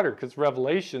lot hotter, because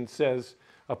Revelation says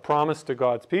a promise to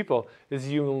God's people is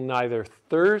you will neither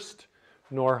thirst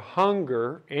nor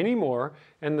hunger anymore,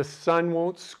 and the sun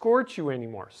won't scorch you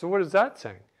anymore. So what is that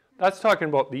saying? That's talking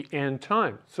about the end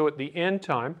time. So at the end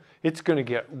time, it's going to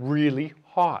get really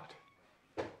hot.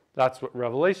 That's what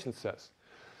Revelation says.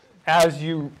 As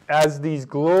these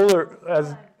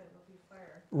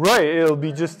right, it'll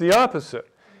be just the opposite.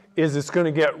 It's going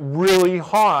to get really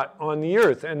hot on the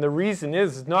earth. And the reason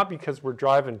is not because we're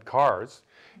driving cars.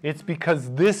 It's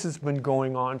because this has been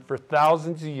going on for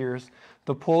thousands of years.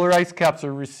 The polar ice caps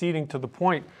are receding to the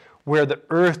point where the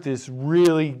earth is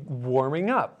really warming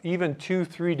up. Even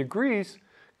 2-3 degrees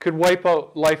could wipe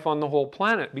out life on the whole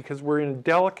planet, because we're in a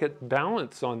delicate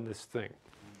balance on this thing.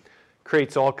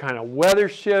 Creates all kind of weather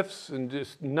shifts, and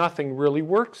just nothing really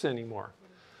works anymore.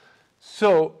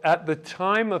 So at the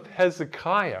time of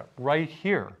Hezekiah, right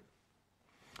here,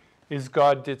 is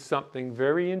God did something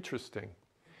very interesting.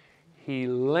 He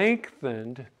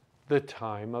lengthened the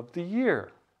time of the year.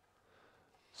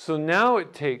 So now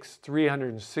it takes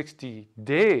 365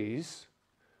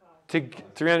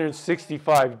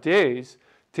 days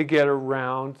to get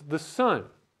around the sun.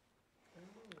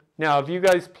 Now, have you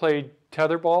guys played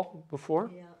tetherball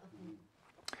before? Yeah.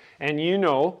 And you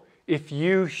know, if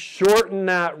you shorten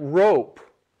that rope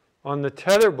on the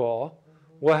tetherball,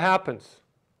 what happens?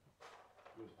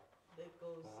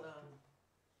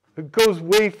 It goes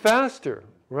way faster,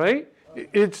 right?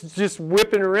 It's just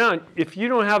whipping around. If you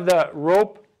don't have that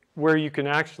rope where you can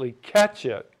actually catch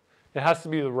it, it has to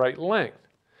be the right length.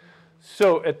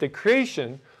 So at the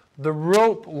creation, the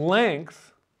rope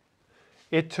length,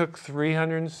 it took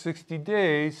 360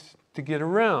 days to get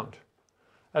around.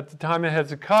 At the time of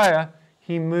Hezekiah,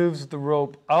 he moves the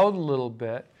rope out a little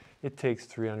bit. It takes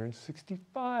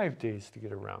 365 days to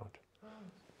get around,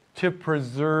 to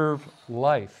preserve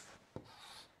life.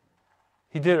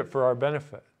 He did it for our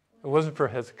benefit. It wasn't for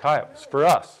Hezekiah, it was for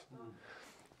us.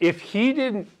 If he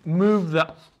didn't move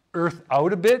the earth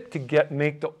out a bit to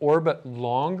make the orbit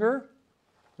longer,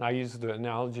 and I use the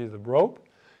analogy of the rope,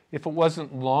 if it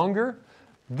wasn't longer,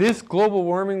 this global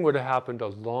warming would have happened a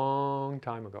long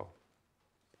time ago.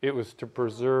 It was to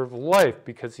preserve life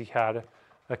because he had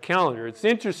a calendar. It's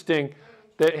interesting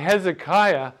that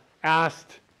Hezekiah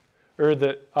asked, or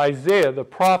that Isaiah, the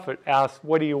prophet, asked,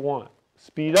 what do you want?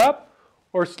 Speed up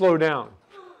or slow down?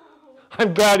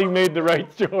 I'm glad he made the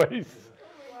right choice.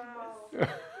 Wow.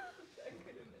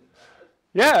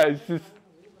 Yeah,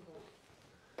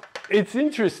 it's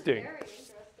interesting. Very interesting.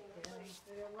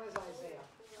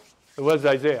 It was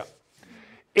Isaiah.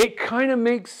 It kind of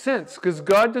makes sense because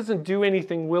God doesn't do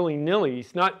anything willy-nilly.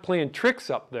 He's not playing tricks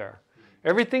up there.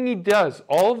 Everything he does,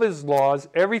 all of his laws,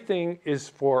 everything is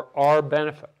for our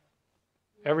benefit.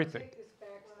 Everything. Take us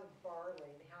back to Barley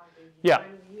and how the Yeah.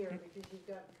 time of year, because you've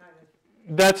got kind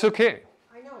of, That's okay.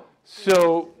 I know.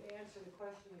 So, Answer the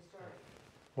question you started.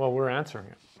 well, we're answering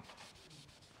it.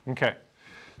 Okay.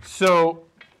 So,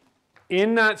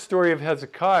 in that story of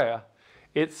Hezekiah,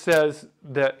 it says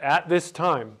that at this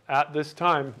time, at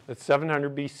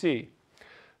 700 BC,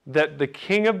 that the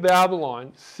king of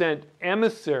Babylon sent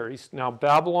emissaries. Now,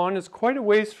 Babylon is quite a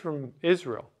ways from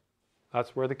Israel.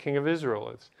 That's where the king of Israel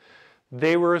is.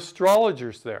 They were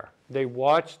astrologers there. They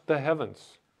watched the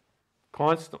heavens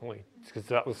constantly because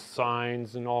that was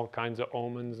signs and all kinds of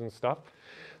omens and stuff.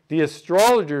 The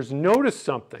astrologers noticed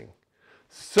something.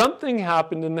 Something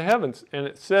happened in the heavens, and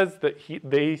it says that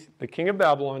the king of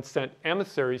Babylon sent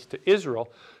emissaries to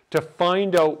Israel to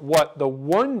find out what the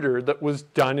wonder that was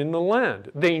done in the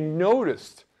land. They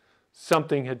noticed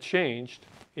something had changed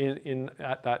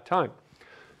at that time.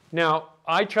 Now,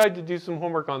 I tried to do some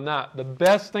homework on that. The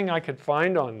best thing I could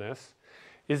find on this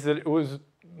is that it was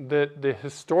that the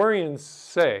historians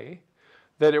say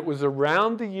that it was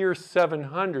around the year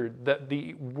 700 that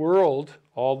the world,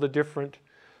 all the different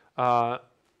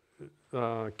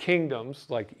kingdoms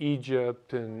like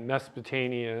Egypt and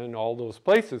Mesopotamia and all those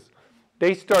places,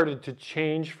 they started to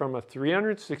change from a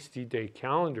 360-day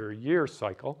calendar year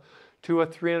cycle to a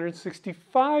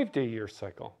 365-day year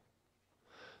cycle.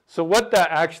 So what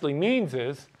that actually means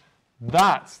is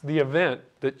that's the event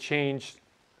that changed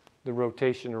the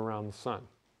rotation around the sun.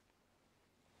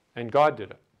 And God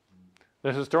did it.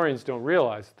 The historians don't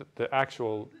realize that the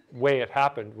actual way it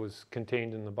happened was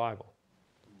contained in the Bible.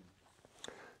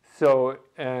 So,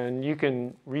 and you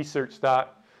can research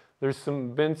that. There's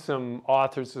been some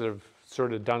authors that have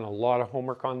sort of done a lot of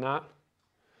homework on that.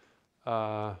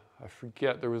 I I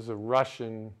forget, there was a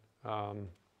Russian guy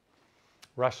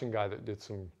that did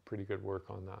some pretty good work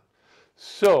on that.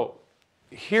 So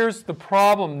here's the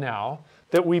problem now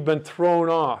that we've been thrown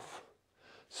off.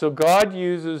 So God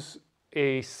uses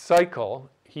a cycle.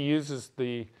 He uses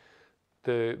the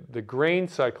grain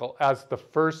cycle as the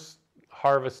first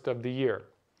harvest of the year.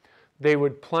 They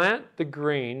would plant the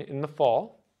grain in the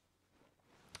fall,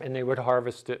 and they would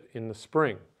harvest it in the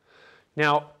spring.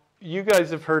 Now, you guys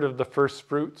have heard of the first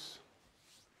fruits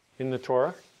in the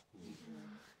Torah?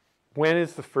 When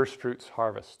is the first fruits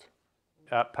harvest?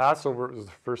 At Passover, it was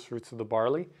the first fruits of the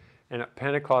barley, and at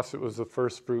Pentecost, it was the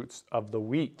first fruits of the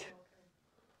wheat.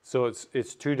 So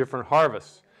it's two different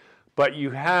harvests. But you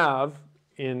have,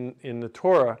 in the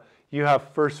Torah, you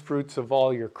have first fruits of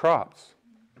all your crops.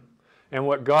 And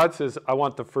what God says, I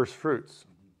want the first fruits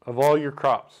of all your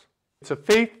crops. It's a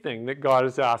faith thing that God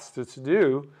has asked us to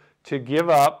do, to give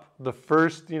up the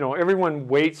first, everyone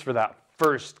waits for that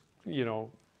first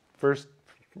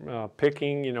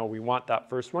picking, we want that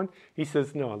first one. He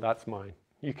says, no, that's mine.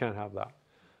 You can't have that.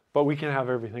 But we can have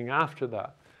everything after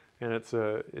that. And it's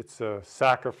a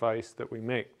sacrifice that we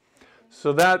make.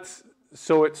 So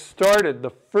it started,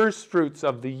 the first fruits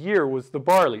of the year was the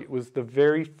barley. It was the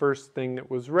very first thing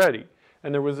that was ready.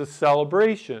 And there was a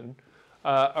celebration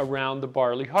around the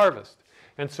barley harvest.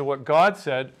 And so what God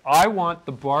said, I want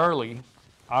the barley,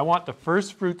 I want the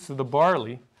first fruits of the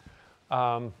barley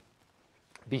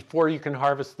before you can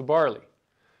harvest the barley.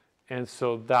 And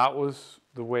so that was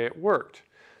the way it worked.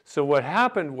 So what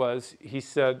happened was, he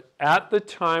said, at the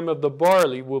time of the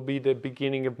barley will be the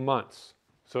beginning of months.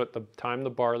 So at the time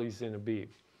the barley's in Aviv.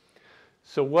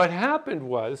 So what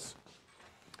happened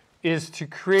is to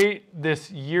create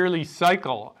this yearly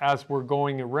cycle as we're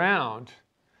going around,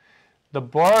 the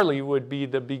barley would be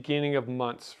the beginning of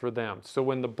months for them. So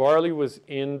when the barley was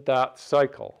in that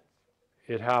cycle,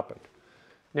 it happened.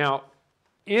 Now,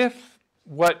 if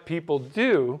what people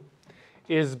do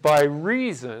is by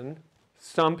reason,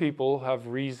 some people have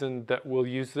reasoned that we'll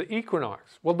use the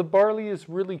equinox. Well, the barley is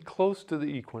really close to the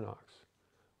equinox,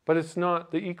 but it's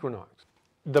not the equinox.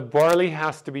 The barley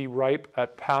has to be ripe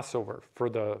at Passover for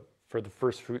the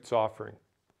first fruits offering.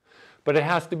 But it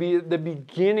has to be at the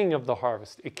beginning of the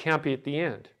harvest. It can't be at the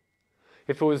end.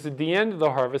 If it was at the end of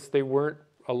the harvest, they weren't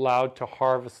allowed to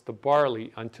harvest the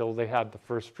barley until they had the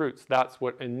first fruits. That's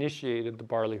what initiated the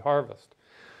barley harvest.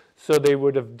 So they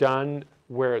would have done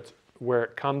where it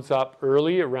comes up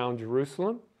early around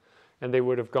Jerusalem, and they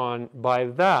would have gone by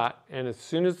that, and as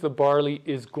soon as the barley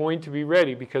is going to be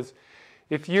ready, because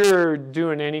if you're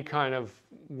doing any kind of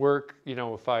work,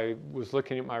 if I was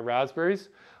looking at my raspberries,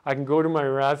 I can go to my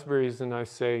raspberries and I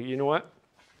say, you know what?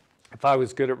 If I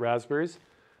was good at raspberries,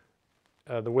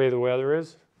 the way the weather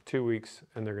is, 2 weeks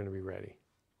and they're going to be ready.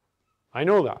 I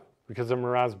know that because I'm a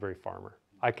raspberry farmer.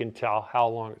 I can tell how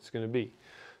long it's going to be.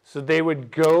 So they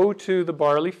would go to the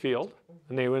barley field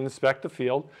and they would inspect the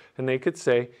field and they could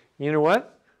say, you know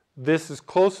what? This is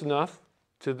close enough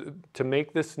to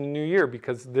make this new year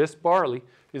because this barley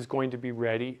is going to be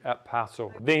ready at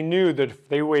Passover. They knew that if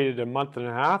they waited a month and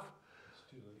a half,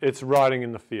 it's rotting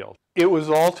in the field. It was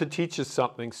all to teach us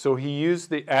something. So he used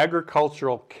the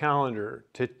agricultural calendar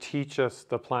to teach us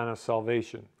the plan of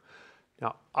salvation.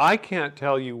 Now, I can't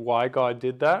tell you why God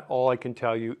did that. All I can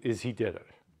tell you is he did it.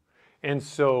 And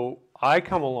so I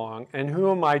come along, and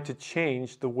who am I to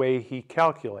change the way he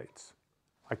calculates?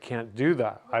 I can't do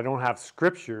that. I don't have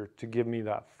scripture to give me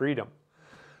that freedom.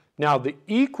 Now, the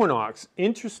equinox,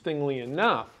 interestingly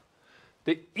enough,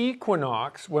 the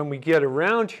equinox, when we get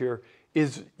around here,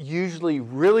 is usually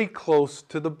really close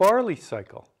to the barley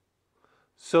cycle.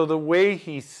 So the way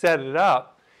he set it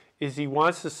up is he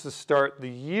wants us to start the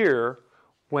year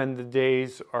when the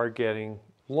days are getting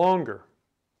longer.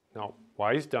 Now,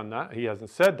 why he's done that, he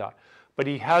hasn't said that. But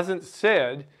he hasn't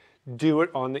said, do it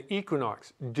on the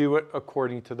equinox. Do it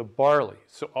according to the barley.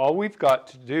 So all we've got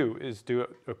to do is do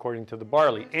it according to the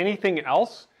barley. Anything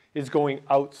else is going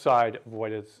outside of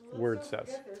what his word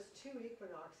says. There's 2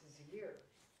 equinoxes a year.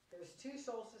 There's 2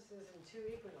 solstices and 2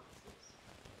 equinoxes.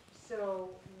 So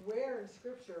where in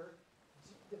Scripture,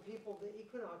 the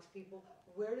equinox people,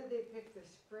 where did they pick the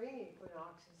spring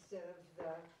equinox instead of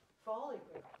the fall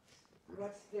equinox?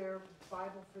 What's their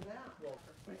Bible for that?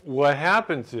 What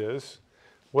happens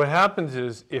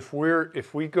is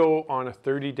if we go on a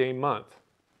 30-day month,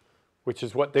 which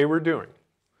is what they were doing.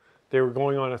 They were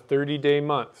going on a 30-day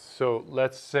month. So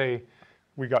let's say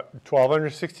we got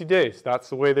 1,260 days. That's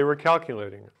the way they were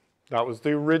calculating it. That was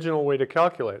the original way to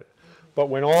calculate it. But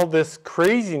when all this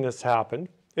craziness happened,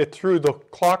 it threw the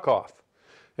clock off.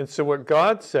 And so what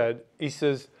God said, he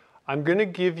says, I'm going to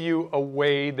give you a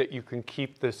way that you can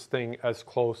keep this thing as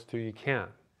close to you can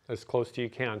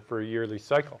for a yearly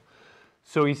cycle.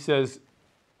 So he says,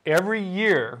 every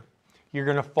year you're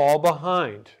going to fall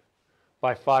behind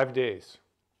by 5 days.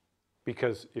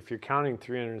 Because if you're counting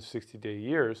 360-day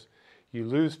years, you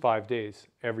lose 5 days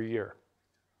every year,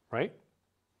 right?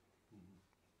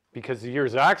 Because the year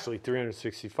is actually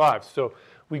 365. So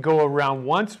we go around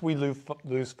once, we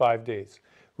lose 5 days.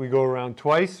 We go around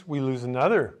twice, we lose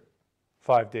another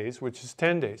 5 days, which is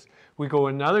 10 days. We go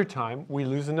another time, we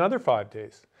lose another 5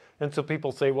 days. And so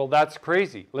people say, well, that's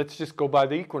crazy. Let's just go by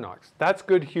the equinox. That's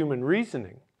good human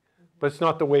reasoning, but it's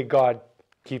not the way God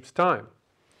keeps time.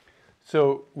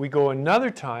 So we go another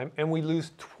time and we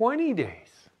lose 20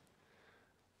 days.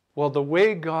 Well, the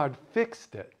way God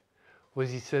fixed it was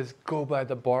he says, go by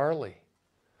the barley.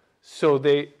 So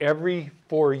they, every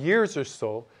 4 years or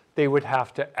so, they would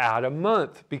have to add a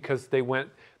month because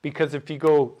if you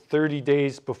go 30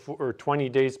 days before or 20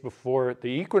 days before the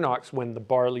equinox when the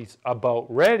barley's about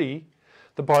ready,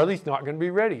 the barley's not going to be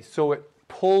ready. So it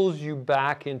pulls you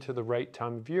back into the right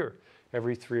time of year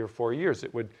every 3 or 4 years.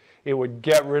 It would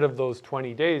get rid of those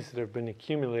 20 days that have been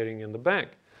accumulating in the bank.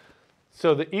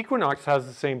 So the equinox has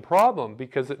the same problem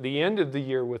because at the end of the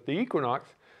year with the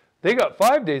equinox, they got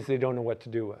 5 days they don't know what to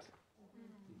do with.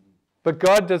 But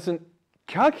God doesn't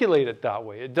calculate it that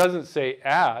way. It doesn't say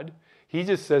add. He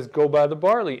just says go by the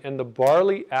barley. And the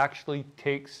barley actually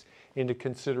takes into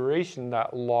consideration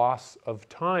that loss of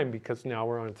time because now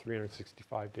we're on a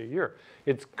 365-day year.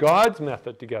 It's God's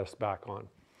method to get us back on.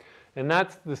 And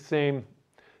that's the same.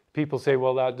 People say,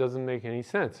 well, that doesn't make any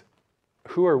sense.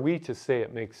 Who are we to say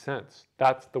it makes sense?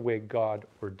 That's the way God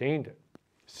ordained it.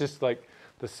 It's just like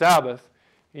the Sabbath.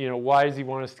 You know, why does he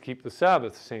want us to keep the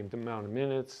Sabbath? The same amount of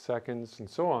minutes, seconds, and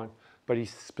so on. But he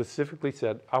specifically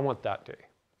said, I want that day.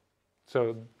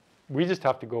 So we just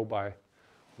have to go by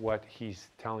what he's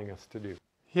telling us to do.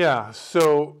 Yeah,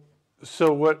 so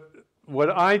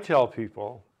what I tell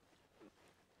people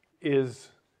is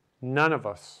none of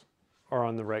us are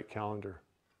on the right calendar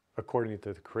according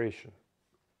to the creation.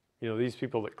 You know, these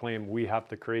people that claim we have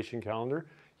the creation calendar,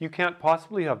 you can't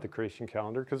possibly have the creation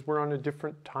calendar because we're on a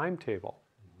different timetable.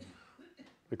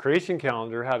 The creation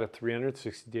calendar had a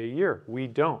 360-day year. We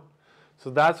don't.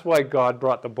 So that's why God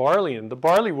brought the barley in. The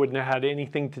barley wouldn't have had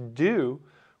anything to do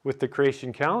with the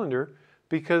creation calendar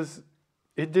because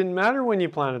it didn't matter when you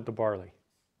planted the barley.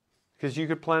 Because you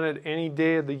could plant it any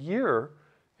day of the year,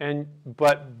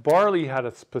 but barley had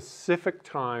a specific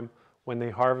time when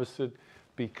they harvested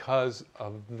because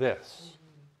of this.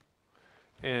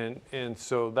 And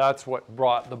so that's what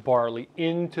brought the barley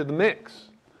into the mix,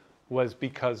 was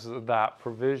because of that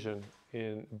provision.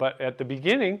 But at the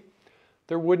beginning,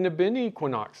 there wouldn't have been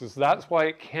equinoxes. That's why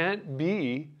it can't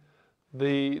be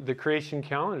the creation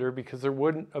calendar, because there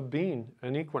wouldn't have been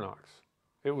an equinox.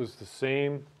 It was the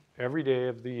same every day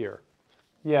of the year.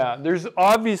 Yeah, there's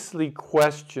obviously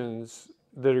questions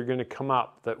that are going to come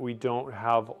up that we don't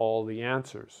have all the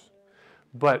answers.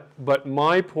 But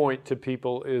my point to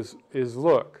people is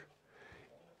look,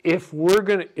 if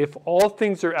all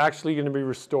things are actually going to be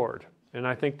restored, and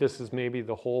I think this is maybe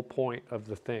the whole point of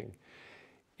the thing,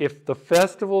 if the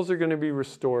festivals are going to be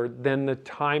restored, then the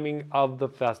timing of the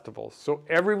festivals. So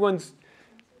everyone's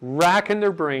racking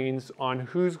their brains on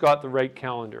who's got the right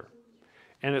calendar.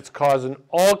 And it's causing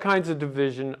all kinds of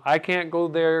division. I can't go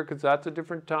there because that's a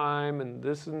different time, and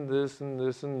this and this and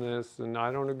this and this, and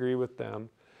I don't agree with them.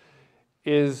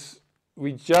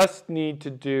 We just need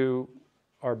to do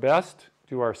our best,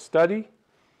 do our study.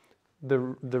 The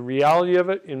reality of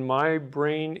it in my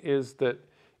brain is that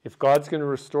if God's going to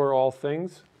restore all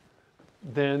things,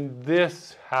 then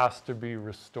this has to be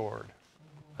restored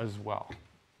as well.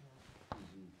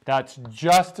 That's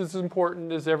just as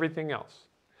important as everything else.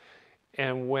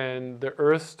 And when the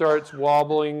earth starts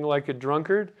wobbling like a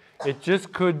drunkard, it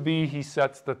just could be he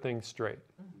sets the thing straight.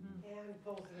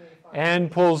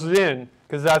 And pulls it in,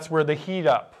 because that's where the heat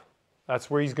up. That's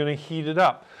where he's going to heat it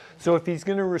up. So if he's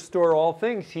going to restore all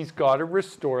things, he's got to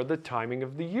restore the timing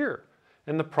of the year.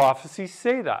 And the prophecies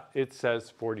say that. It says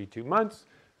 42 months,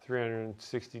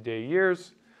 360-day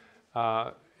years,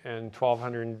 and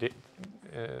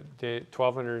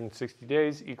 1,260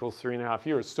 days equals 3.5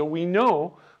 years. So we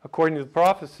know, according to the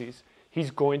prophecies, he's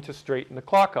going to straighten the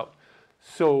clock out.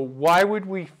 So why would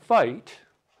we fight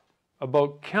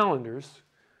about calendars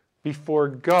before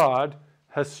God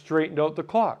has straightened out the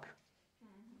clock?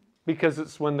 Because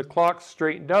it's when the clock's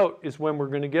straightened out is when we're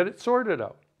going to get it sorted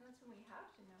out. That's when we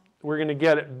have to know. We're going to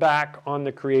get it back on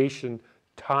the creation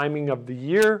timing of the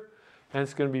year, and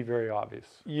it's going to be very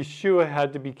obvious. Yeshua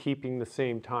had to be keeping the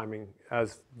same timing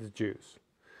as the Jews.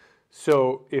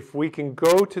 So if we can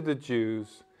go to the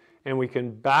Jews and we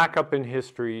can back up in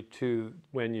history to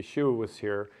when Yeshua was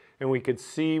here, and we could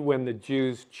see when the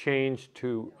Jews changed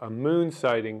to a moon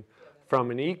sighting from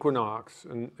an equinox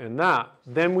and that,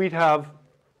 then we'd have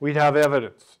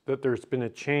evidence that there's been a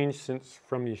change since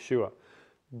from Yeshua.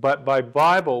 But by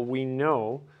Bible, we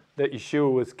know that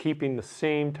Yeshua was keeping the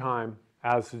same time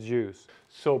as the Jews.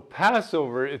 So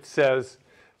Passover, it says,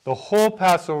 the whole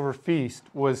Passover feast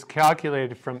was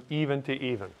calculated from even to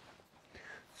even.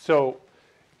 So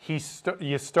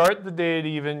you start the day at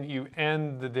even, you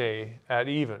end the day at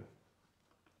even.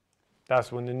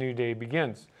 That's when the new day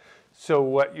begins. So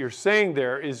what you're saying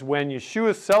there is when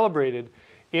Yeshua celebrated,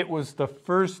 it was the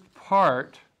first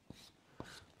part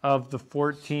of the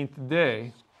 14th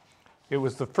day. It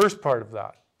was the first part of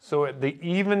that. So at the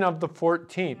even of the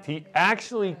 14th, he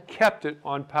actually kept it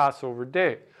on Passover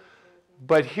day.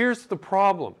 But here's the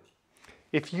problem.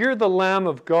 If you're the Lamb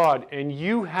of God and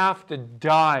you have to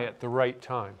die at the right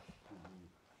time,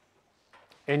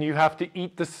 and you have to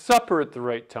eat the supper at the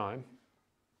right time,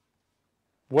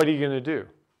 what are you going to do?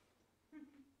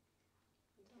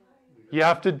 You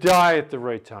have to die at the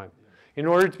right time. In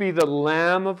order to be the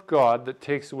Lamb of God that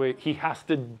takes away, he has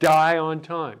to die on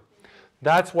time.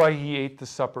 That's why he ate the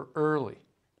supper early.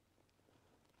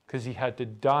 Because he had to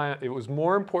die. It was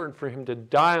more important for him to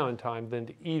die on time than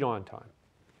to eat on time.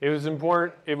 It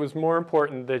was more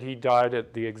important that he died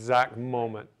at the exact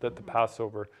moment that the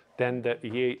Passover than that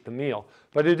he ate the meal.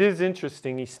 But it is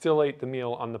interesting, he still ate the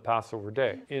meal on the Passover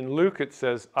day. In Luke it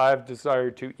says, I've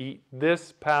desired to eat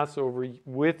this Passover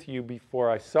with you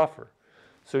before I suffer.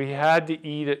 So he had to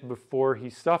eat it before he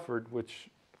suffered, which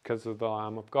because of the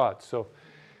Lamb of God. So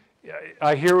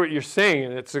I hear what you're saying,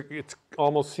 and it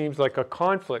almost seems like a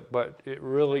conflict, but it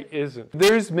really isn't.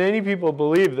 There's many people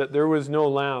believe that there was no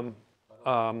lamb.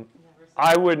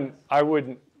 I wouldn't,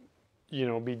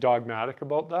 be dogmatic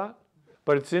about that.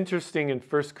 But it's interesting in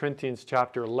 1 Corinthians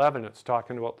chapter 11, it's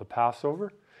talking about the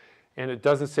Passover, and it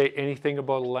doesn't say anything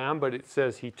about a lamb, but it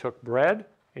says he took bread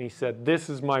and he said, "This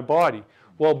is my body."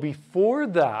 Well, before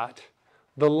that,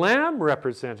 the lamb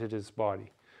represented his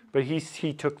body. But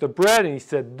he took the bread and he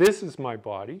said, "This is my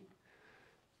body."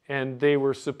 And they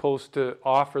were supposed to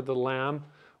offer the lamb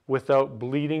without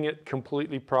bleeding it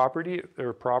completely properly.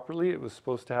 It was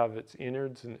supposed to have its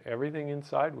innards and everything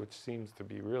inside, which seems to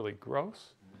be really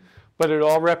gross. But it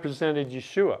all represented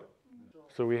Yeshua.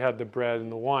 So we had the bread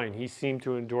and the wine. He seemed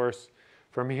to endorse,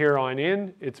 from here on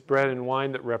in, it's bread and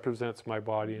wine that represents my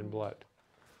body and blood.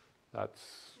 That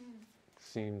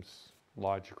seems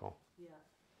logical.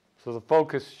 So the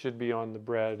focus should be on the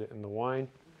bread and the wine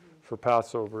for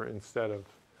Passover instead of...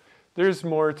 There's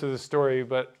more to the story,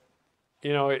 but,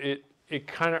 it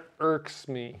kind of irks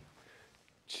me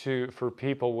for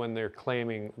people when they're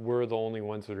claiming we're the only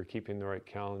ones that are keeping the right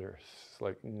calendar. It's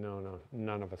like, no,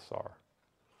 none of us are.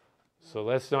 So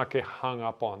let's not get hung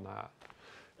up on that.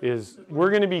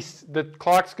 The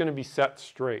clock's going to be set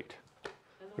straight,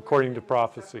 according to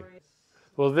prophecy.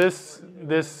 Well, this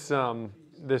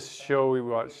show we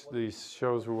watched, these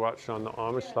shows we watched on the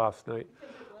Amish last night,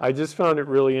 I just found it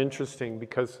really interesting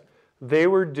because they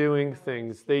were doing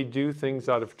things, they do things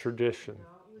out of tradition.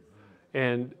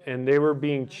 And they were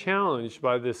being challenged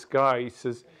by this guy. He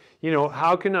says,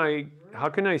 how can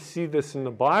I see this in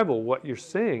the Bible, what you're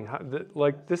saying?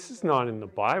 This is not in the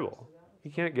Bible.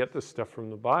 You can't get this stuff from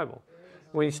the Bible.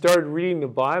 When he started reading the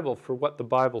Bible for what the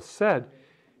Bible said,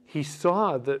 he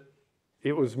saw that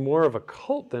it was more of a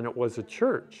cult than it was a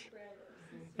church.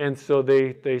 And so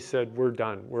they said, we're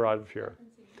done. We're out of here.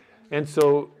 And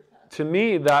so to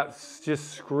me, that's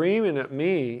just screaming at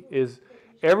me is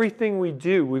everything we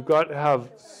do, we've got to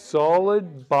have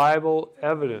solid Bible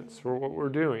evidence for what we're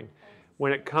doing.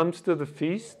 When it comes to the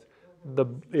feast,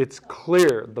 it's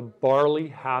clear the barley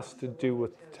has to do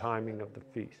with the timing of the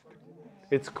feast.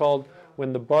 It's called,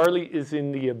 when the barley is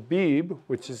in the Aviv,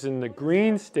 which is in the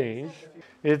green stage,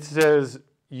 it says,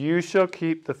 you shall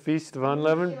keep the feast of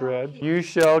unleavened bread. You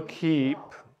shall keep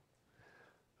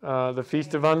the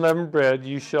feast of unleavened bread.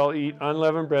 You shall eat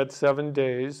unleavened bread 7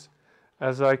 days,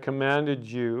 as I commanded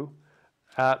you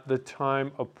at the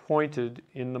time appointed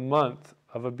in the month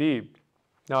of Aviv.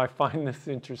 Now, I find this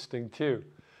interesting too.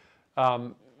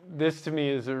 This to me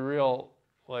is a real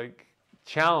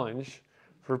challenge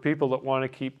for people that want to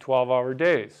keep 12-hour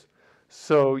days.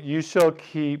 So you shall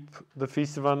keep the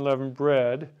Feast of Unleavened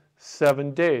Bread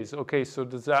 7 days. Okay, so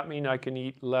does that mean I can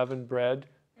eat leavened bread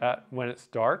when it's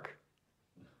dark?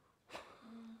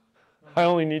 I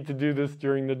only need to do this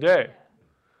during the day.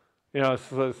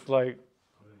 So it's like,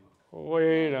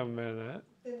 wait a minute.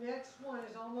 The next one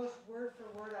is almost word for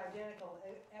word identical.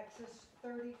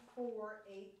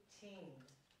 34:18.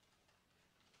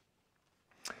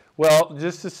 Well,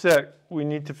 just a sec. We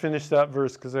need to finish that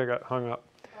verse because I got hung up.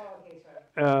 Oh, okay,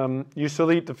 sorry. You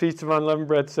shall eat the feast of unleavened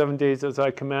bread 7 days as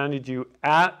I commanded you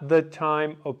at the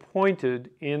time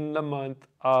appointed in the month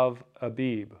of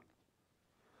Abib.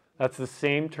 That's the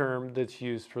same term that's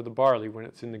used for the barley when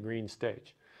it's in the green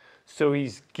stage. So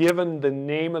he's given the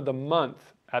name of the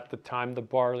month at the time the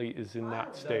barley is in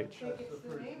that stage. I don't think it's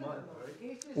the name of the month.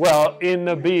 He's just Well, saying, in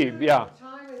you Abib, do it yeah. at the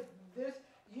time of this,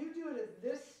 you do it at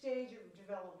this stage of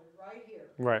development, right here.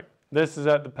 Right. This is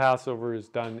at the Passover is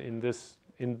done in this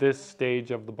stage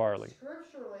of the barley.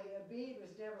 Scripturally, Abib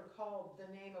is never called the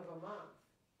name of a month.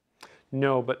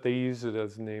 No, but they use it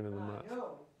as the name of the month. I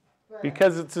know, but,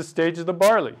 Because it's the stage of the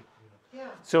barley. yeah.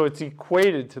 So it's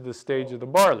equated to the stage of the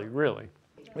barley, really.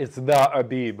 It's the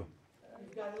Abib.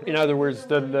 You've got to In look other at words,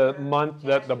 the the word month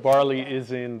that the barley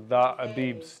is in the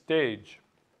Abib stage,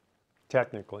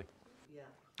 technically. Yeah.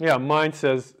 Yeah, mine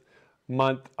says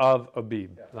month of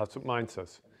Abib. That's what mine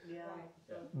says. Yeah.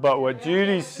 But what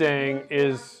Judy's saying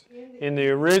is, in the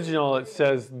original, it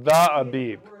says the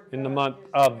Abib, in the month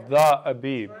of the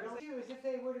Abib. Too, is if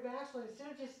they would have actually,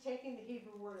 instead of just taking the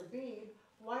Hebrew word Abib,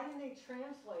 why didn't they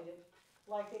translate it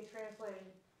like they translated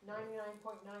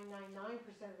 99.999%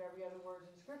 of every other word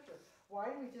in Scripture? Why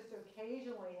do we just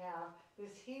occasionally have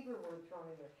this Hebrew word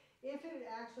thrown in there? If it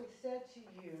actually said to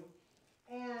you,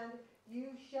 and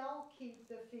you shall keep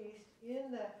the feast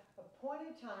in the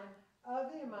appointed time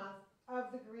of the month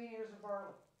of the green ears of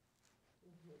barley.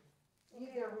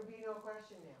 There would be no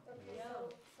question now. Okay,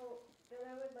 so then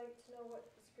I would like to know what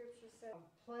the scripture said. A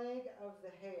plague of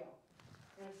the hail.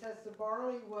 And it says the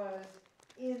barley was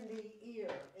in the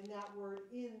ear. And that word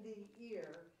in the ear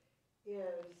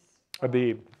is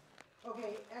Abib.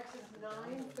 okay, Exodus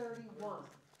 9:31.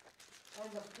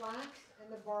 And the flax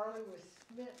and the barley was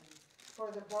smitten,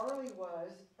 for the barley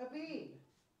was Abib,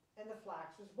 and the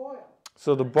flax was boiled.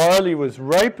 So the barley was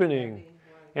ripening,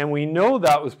 and we know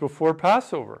that was before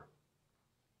Passover.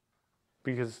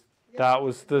 Because that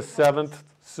was the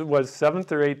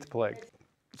seventh or eighth plague.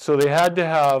 So they had to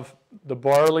have the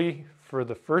barley for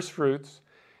the first fruits,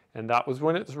 and that was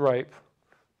when it's ripe.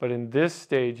 But in this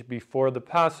stage, before the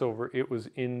Passover, it was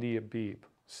in the Abib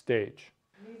stage.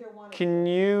 Neither one of Can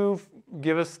you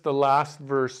give us the last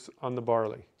verse on the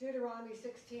barley? Deuteronomy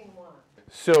 16:1.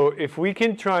 So if we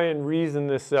can try and reason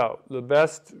this out, the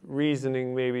best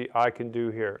reasoning maybe I can do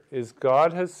here is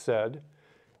God has said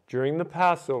during the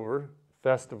Passover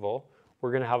festival,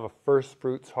 we're going to have a first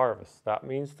fruits harvest. That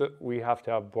means that we have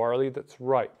to have barley that's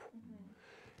ripe.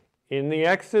 In the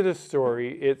Exodus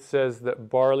story, it says that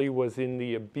barley was in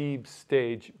the Abib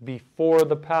stage before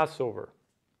the Passover.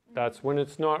 That's when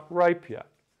it's not ripe yet.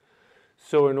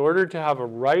 So in order to have a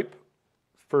ripe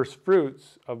first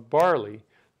fruits of barley,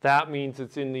 that means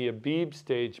it's in the Abib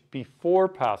stage before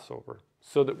Passover,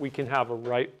 so that we can have a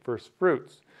ripe first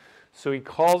fruits. So he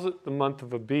calls it the month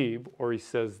of Abib, or he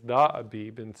says the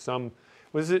Abib in some,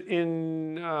 was it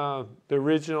in the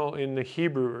original in the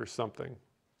Hebrew or something?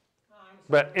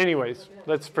 But anyways,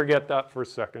 let's forget that for a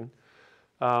second.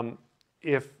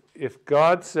 If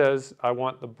God says, I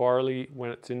want the barley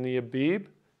when it's in the Abib,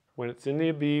 when it's in the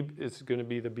Abib, it's going to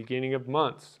be the beginning of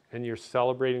months, and you're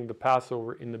celebrating the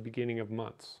Passover in the beginning of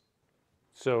months.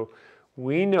 So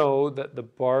we know that the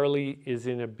barley is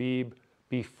in Abib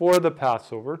before the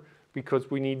Passover because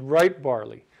we need ripe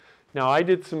barley. Now, I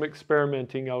did some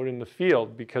experimenting out in the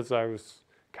field because I was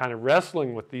kind of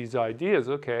wrestling with these ideas.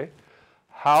 Okay,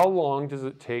 how long does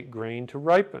it take grain to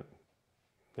ripen?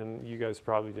 And you guys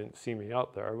probably didn't see me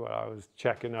out there, but I was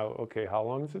checking out, okay, how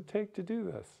long does it take to do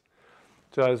this?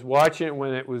 So I was watching it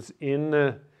when it was in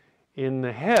the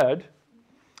head,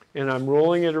 and I'm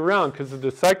rolling it around because the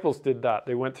disciples did that.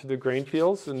 They went to the grain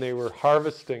fields and they were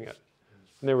harvesting it.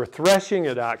 And they were threshing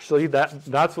it, actually.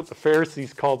 That's what the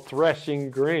Pharisees called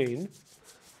threshing grain.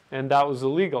 And that was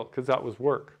illegal because that was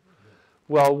work.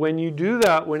 Well, when you do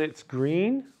that, when it's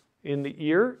green in the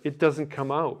ear, it doesn't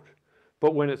come out.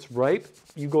 But when it's ripe,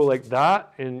 you go like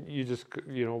that and you just,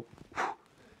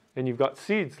 and you've got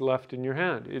seeds left in your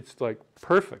hand. It's like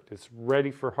perfect. It's ready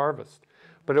for harvest.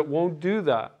 But it won't do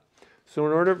that. So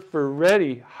in order for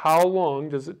ready, how long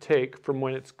does it take from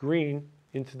when it's green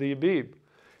into the Abib?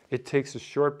 It takes a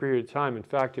short period of time. In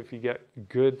fact, if you get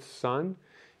good sun,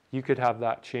 you could have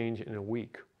that change in a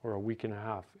week or a week and a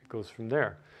half. It goes from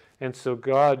there. And so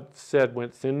God said when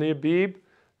it's in the Abib,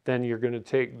 then you're going to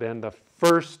take then the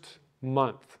first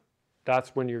month.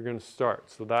 That's when you're going to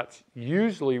start. So that's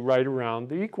usually right around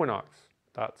the equinox.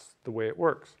 That's the way it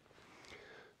works.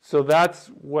 So that's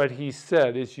what he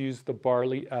said, is use the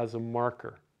barley as a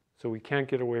marker. So we can't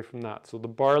get away from that. So the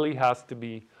barley has to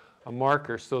be a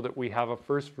marker so that we have a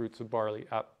first fruits of barley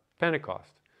at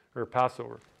Pentecost or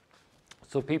Passover.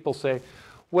 So people say,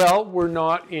 well, we're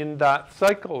not in that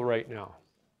cycle right now.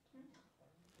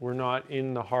 We're not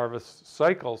in the harvest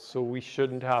cycle, so we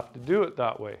shouldn't have to do it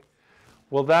that way.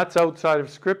 Well, that's outside of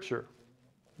Scripture.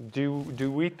 Do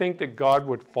we think that God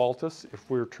would fault us if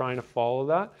we were trying to follow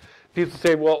that? People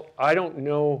say, well, I don't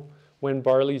know when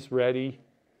barley's ready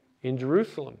in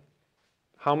Jerusalem.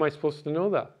 How am I supposed to know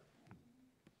that?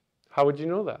 How would you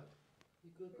know that?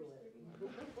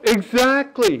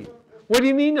 Exactly. What do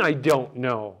you mean I don't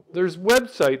know? There's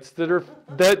websites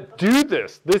that do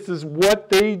this. This is what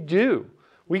they do.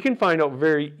 We can find out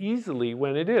very easily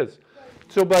when it is.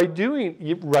 So by doing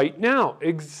it right now,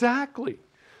 exactly.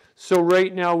 So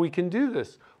right now we can do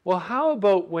this. Well, how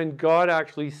about when God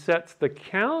actually sets the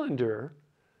calendar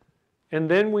and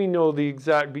then we know the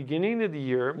exact beginning of the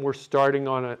year and we're starting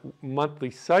on a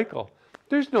monthly cycle?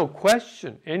 There's no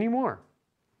question anymore.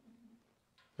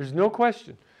 There's no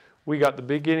question. We got the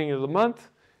beginning of the month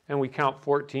and we count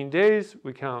 14 days.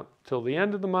 We count till the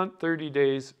end of the month, 30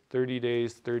 days, 30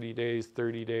 days, 30 days,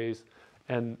 30 days.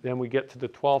 And then we get to the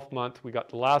 12th month. We got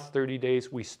the last 30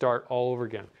 days. We start all over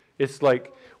again. It's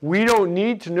like we don't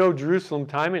need to know Jerusalem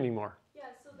time anymore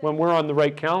when we're on the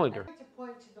right calendar. I'd like to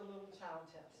point to the little child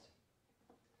test.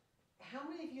 How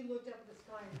many of you looked up at the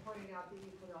sky and pointed out the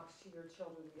equinox to your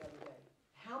children the other day?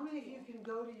 How many of you can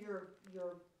go to your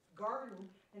garden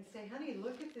and say, honey,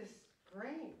 look at this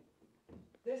grain.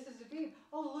 This is Aviv.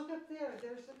 Oh, look up there.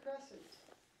 There's the crescent.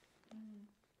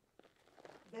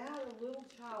 That a little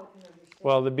child can understand.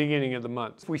 Well, the beginning of the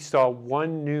month. If we saw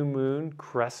one new moon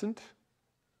crescent,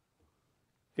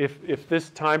 if this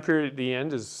time period at the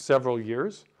end is several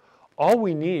years, all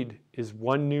we need is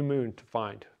one new moon to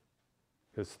find.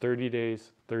 It's 30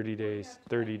 days, 30 days,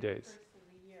 30 days.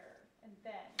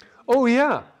 Oh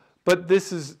yeah, but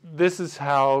this is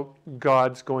how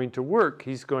God's going to work.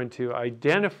 He's going to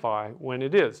identify when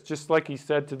it is. Just like he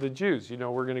said to the Jews, you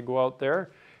know, we're going to go out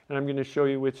there and I'm going to show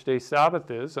you which day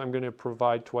Sabbath is. I'm going to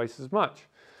provide twice as much.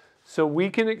 So we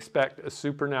can expect a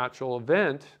supernatural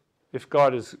event if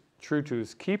God is true to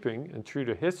his keeping and true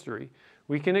to history.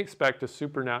 We can expect a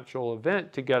supernatural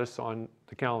event to get us on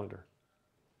the calendar.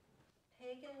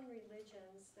 Pagan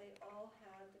religions, they all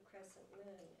had the crescent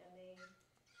moon, and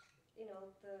they, you know,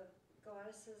 the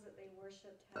goddesses that they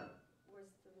worshipped was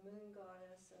the moon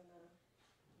goddess and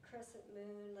the crescent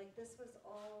moon. Like, this was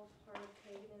all part of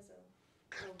paganism.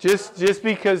 Just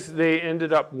because they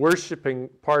ended up worshiping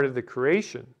part of the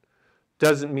creation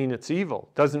doesn't mean it's evil.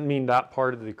 Doesn't mean that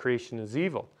part of the creation is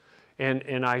evil.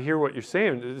 And I hear what you're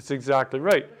saying. It's exactly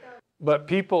right. But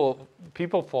people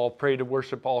fall prey to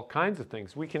worship all kinds of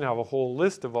things. We can have a whole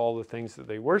list of all the things that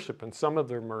they worship, and some of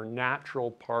them are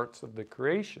natural parts of the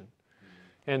creation.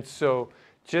 And so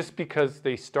just because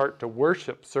they start to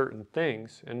worship certain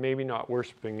things, and maybe not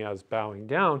worshiping as bowing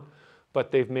down, but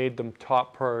they've made them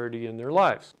top priority in their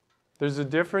lives. There's a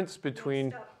difference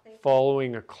between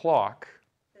following a clock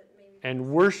and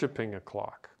worshiping a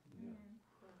clock.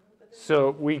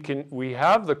 So we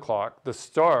have the clock, the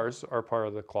stars are part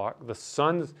of the clock, the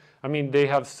suns, I mean, they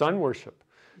have sun worship.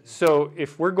 So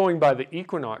if we're going by the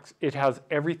equinox, it has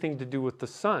everything to do with the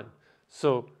sun.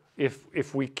 So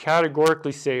if we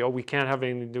categorically say, oh, we can't have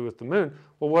anything to do with the moon,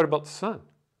 well, what about the sun?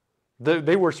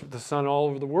 They worship the sun all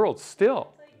over the world,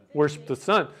 still worship the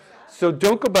sun. So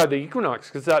don't go by the equinox,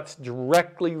 because that's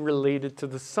directly related to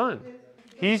the sun.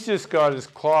 He's just got his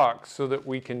clock so that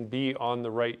we can be on the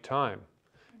right time.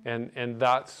 And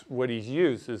that's what he's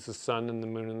used, is the sun and the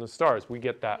moon and the stars. We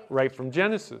get that right from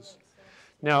Genesis.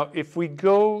 Now, if we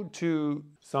go to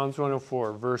Psalms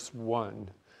 104, verse 1,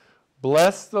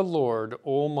 bless the Lord,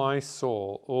 O my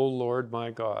soul, O Lord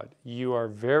my God. You are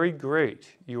very great.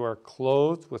 You are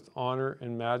clothed with honor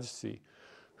and majesty,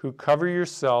 who cover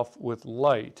yourself with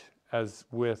light as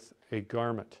with a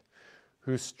garment,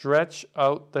 who stretch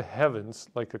out the heavens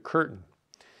like a curtain.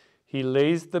 He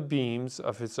lays the beams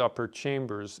of his upper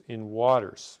chambers in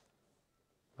waters.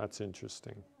 That's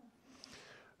interesting.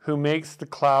 Who makes the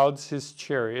clouds his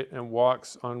chariot and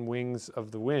walks on wings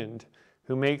of the wind,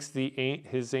 who makes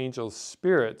his angels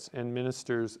spirits and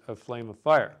ministers a flame of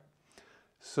fire,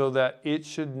 so that it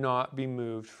should not be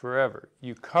moved forever.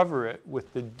 You cover it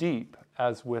with the deep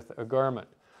as with a garment.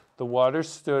 The waters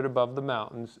stood above the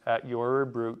mountains. At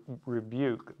your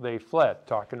rebuke they fled.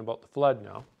 Talking about the flood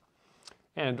now.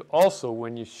 And also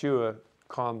when Yeshua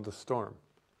calmed the storm.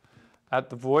 At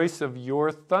the voice of your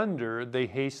thunder, they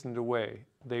hastened away.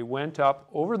 They went up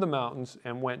over the mountains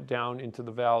and went down into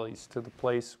the valleys to the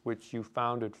place which you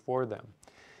founded for them.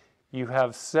 You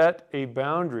have set a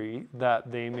boundary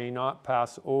that they may not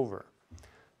pass over,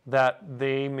 that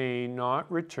they may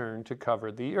not return to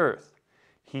cover the earth.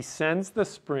 He sends the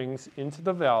springs into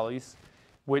the valleys,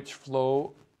 which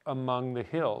flow among the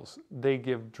hills. They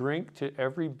give drink to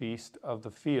every beast of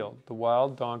the field. The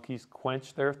wild donkeys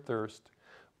quench their thirst.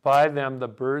 By them the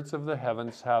birds of the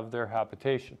heavens have their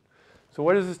habitation. So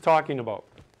what is this talking about?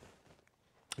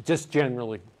 Just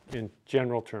generally, in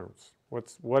general terms.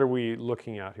 What are we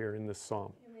looking at here in this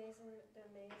psalm? The amazement of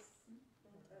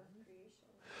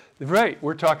creation. Right,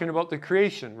 we're talking about the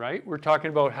creation, right? We're talking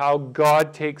about how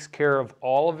God takes care of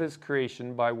all of his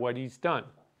creation by what he's done.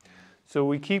 So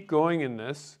we keep going in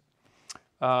this.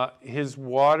 His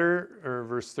water, or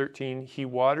verse 13, he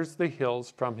waters the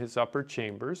hills from his upper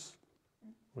chambers,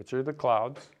 which are the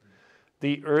clouds.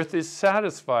 The earth is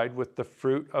satisfied with the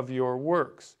fruit of your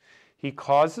works. He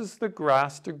causes the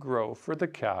grass to grow for the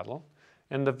cattle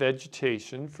and the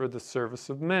vegetation for the service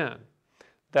of man,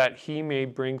 that he may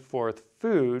bring forth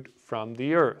food from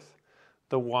the earth,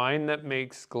 the wine that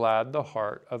makes glad the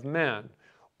heart of man,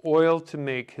 oil to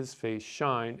make his face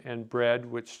shine, and bread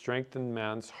which strengthens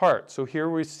man's heart. So here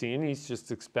we're seeing he's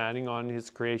just expanding on his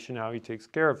creation, how he takes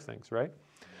care of things, right?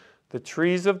 The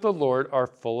trees of the Lord are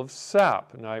full of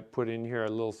sap. And I put in here a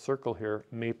little circle here,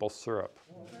 maple syrup.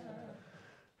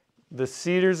 The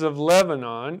cedars of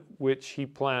Lebanon, which he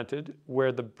planted,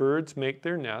 where the birds make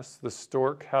their nests, the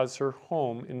stork has her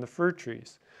home in the fir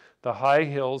trees. The high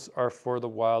hills are for the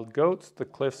wild goats, the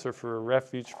cliffs are for a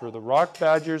refuge for the rock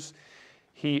badgers.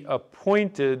 He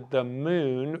appointed the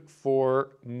moon for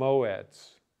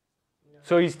moeds.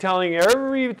 So he's telling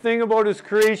everything about his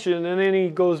creation, and then he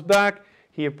goes back,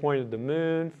 he appointed the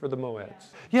moon for the moeds.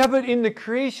 Yeah, but in the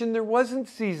creation there wasn't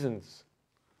seasons.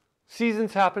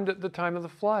 Seasons happened at the time of the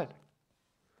flood.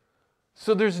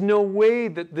 So there's no way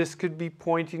that this could be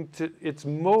pointing to its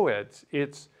moeds.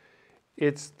 It's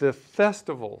the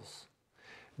festivals.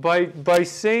 By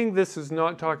saying this is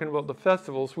not talking about the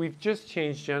festivals, we've just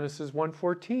changed Genesis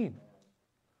 1:14.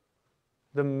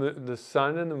 The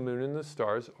sun and the moon and the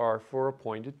stars are for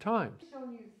appointed times. I've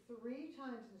shown you 3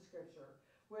 times in Scripture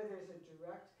where there's a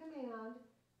direct command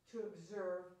to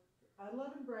observe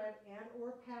unleavened bread and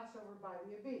or Passover by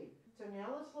the Aviv. So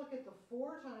now let's look at the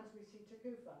 4 times we see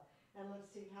tekufa, and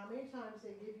let's see how many times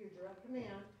they give you a direct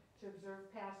command to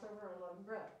observe Passover unleavened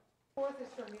bread. 4th is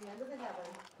from the end of the heaven,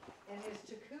 and is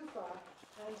tekufa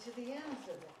unto the ends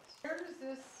of it. Where does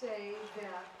this say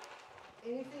that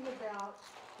anything about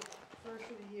the first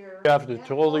of the year? You have to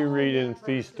totally read and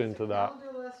feast into that.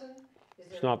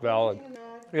 It's not valid.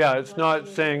 Yeah, it's not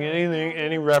saying anything,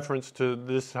 any reference to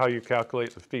this, how you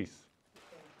calculate the feast.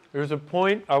 There's a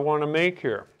point I want to make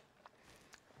here.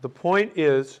 The point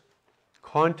is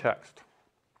context.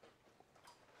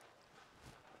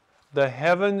 The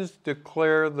heavens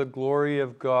declare the glory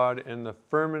of God, and the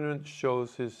firmament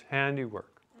shows his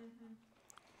handiwork.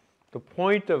 The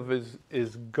point of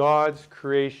is God's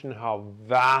creation, how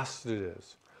vast it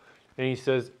is. And he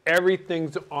says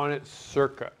everything's on its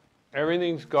circuit.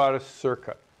 Everything's got a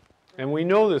circuit. And we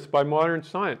know this by modern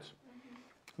science.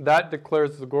 That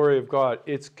declares the glory of God.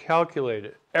 It's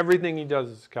calculated. Everything he does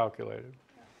is calculated.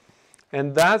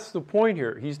 And that's the point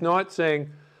here. He's not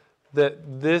saying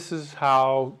that this is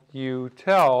how you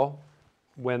tell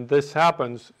when this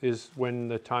happens is when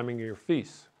the timing of your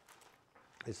feast.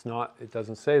 It's not, it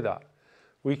doesn't say that.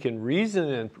 We can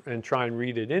reason and try and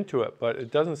read it into it, but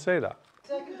it doesn't say that.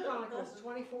 2 Chronicles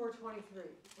 24:23.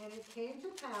 And it came to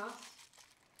pass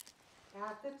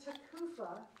at the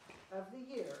Takufa of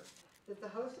the year that the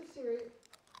host of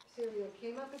Syria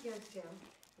came up against him,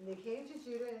 and they came to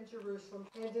Judah and Jerusalem,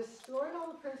 and destroyed all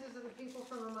the princes of the people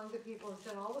from among the people, and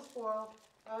sent all the spoil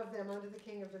of them unto the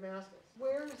king of Damascus.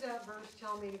 Where does that verse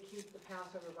tell me to keep the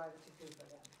Passover by the Takufa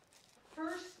then?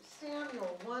 1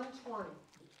 Samuel 1:20.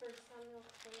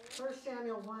 1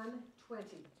 Samuel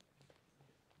 1:20.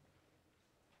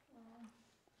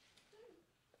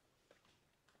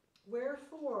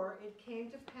 Wherefore it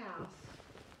came to pass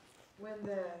when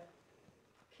the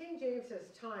King James says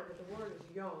time, but the word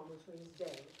is yom, which means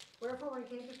day. Wherefore when it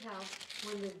came to pass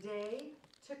when the day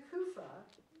Takufa,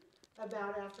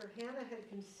 about after Hannah had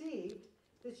conceived,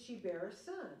 that she bare a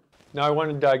son. Now I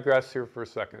want to digress here for a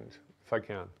second, if I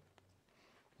can.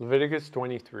 Leviticus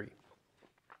 23.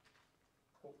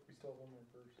 Oh, we still have one more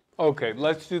verse. Okay,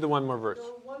 let's do the one more verse.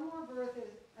 So one more birth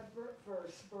is a birth.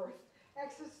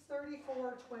 Exodus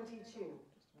 34:22.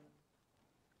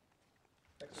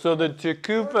 So the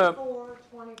tekufa,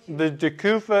 34:22. the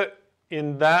tekufa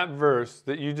in that verse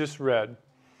that you just read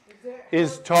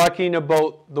is talking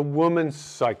about the woman's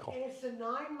cycle. And it's the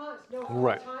 9 months. No, from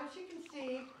Right. the time she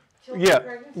conceived children's Yeah,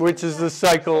 pregnancy, which is yeah. the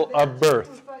cycle So that of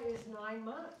birth. tekufa is 9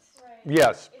 months. Right.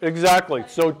 Yes, It's exactly. like-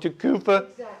 So tekufa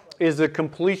Exactly, is a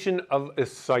completion of a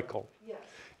cycle. yes.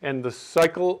 And the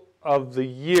cycle of the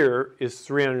year is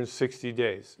 360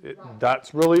 days. Right.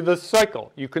 That's really the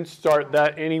cycle. You can start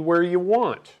that anywhere you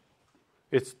want.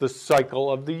 It's the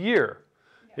cycle of the year.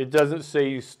 Yeah. It doesn't say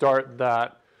you start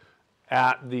that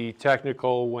at the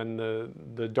technical when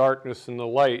the darkness and the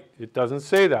light. It doesn't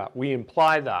say that. We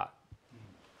imply that.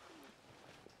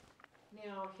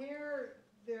 Now here,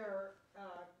 there,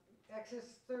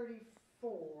 Exodus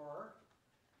 34,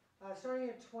 starting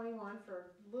at 21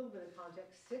 for a little bit of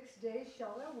context. 6 days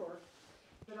shalt thou work,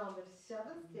 but on the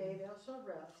 7th day thou shalt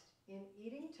rest. In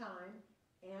eating time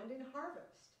and in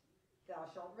harvest thou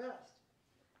shalt rest.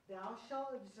 Thou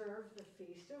shalt observe the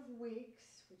Feast of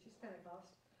Weeks, which is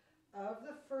Pentecost, of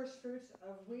the first fruits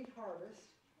of wheat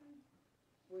harvest,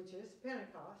 which is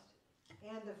Pentecost,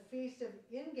 and the Feast of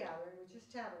Ingathering, which is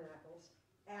Tabernacles,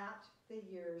 at the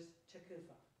year's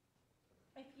tekufa.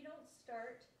 If you don't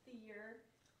start the year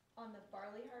on the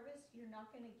barley harvest, you're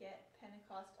not going to get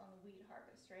Pentecost on the wheat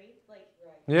harvest, right? Like,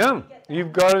 Right. Yeah,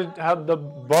 you've got to have the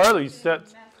barley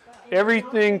set.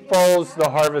 Everything follows the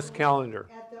harvest calendar.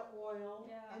 At the oil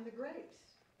Yeah. and the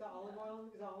grapes, the olive oil,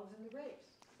 the olives and the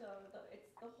grapes. So it's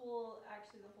the whole,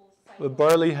 actually the whole cycle. The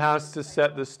barley has to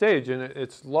set the stage, and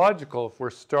it's logical if we're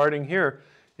starting here.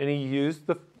 And he used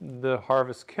the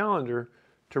harvest calendar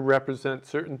to represent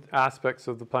certain aspects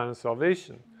of the plan of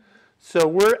salvation. So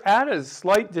we're at a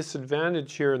slight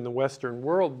disadvantage here in the Western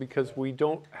world because we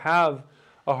don't have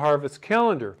a harvest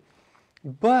calendar.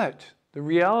 But the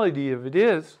reality of it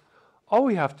is, all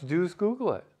we have to do is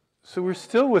Google it. So we're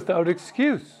still without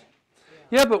excuse.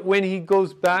 Yeah, but when he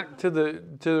goes back to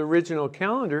the original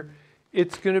calendar,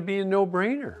 it's going to be a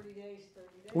no-brainer. 30 days, 30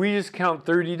 days. We just count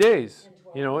 30 days.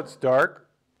 You know, it's dark,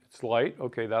 it's light.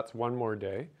 Okay, that's one more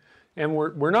day. And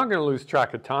we're not going to lose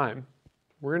track of time.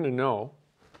 We're going to know.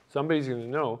 Somebody's going to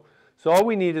know. So all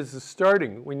we need is the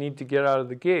starting. We need to get out of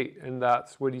the gate, and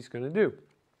that's what he's going to do.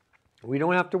 We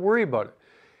don't have to worry about it.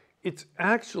 It's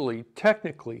actually,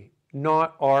 technically,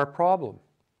 not our problem.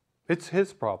 It's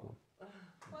his problem.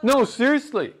 No,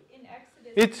 seriously. In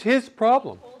Exodus, It's his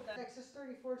problem. he told them, Exodus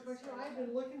 34:22. I have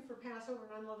been looking for Passover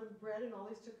and unleavened bread and all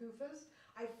these tekufas.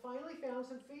 I finally found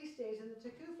some feast days in the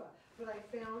tekufa, but I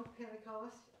found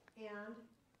Pentecost and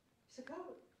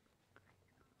Sukkot.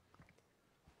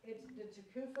 It's the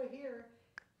tekufa here,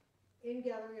 in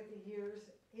gathering at the year's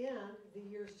end, the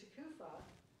year's tekufa.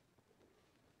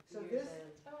 So this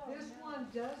oh, this no. one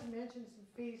does mention some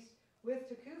feasts with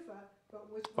tekufa,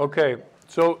 but with Okay,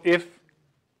 so if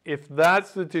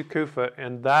that's the tekufa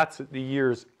and that's at the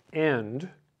year's end,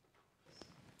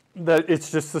 that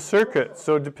it's just the circuit.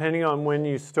 So depending on when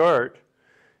you start,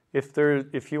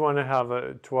 if you want to have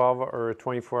a 12 or a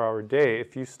 24-hour day,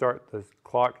 if you start the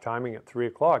clock timing at 3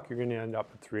 o'clock, you're going to end up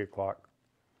at 3 o'clock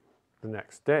the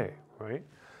next day, right?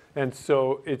 And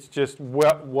so it's just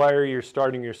where you're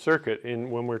starting your circuit.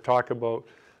 And when we're talking about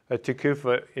a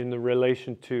tekufa in the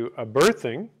relation to a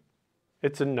birthing,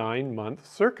 it's a 9-month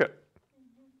circuit.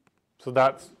 So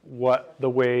that's what the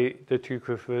way the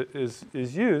tekufa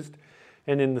is used.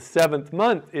 And in the 7th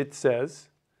month, it says,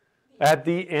 at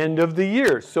the end of the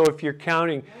year. So if you're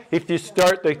counting, if you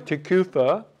start the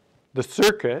tekufa, the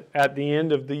circuit, at the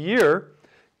end of the year,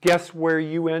 guess where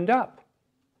you end up?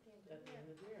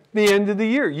 The end of the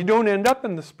year. You don't end up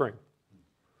in the spring.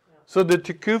 So the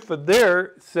tekufa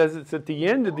there says it's at the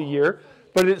end of the year,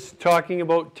 but it's talking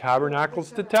about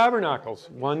tabernacles to tabernacles,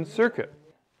 one circuit.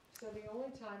 So the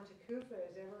only time tekufa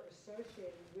is ever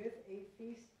associated with a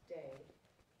feast day,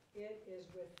 it is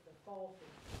with the fall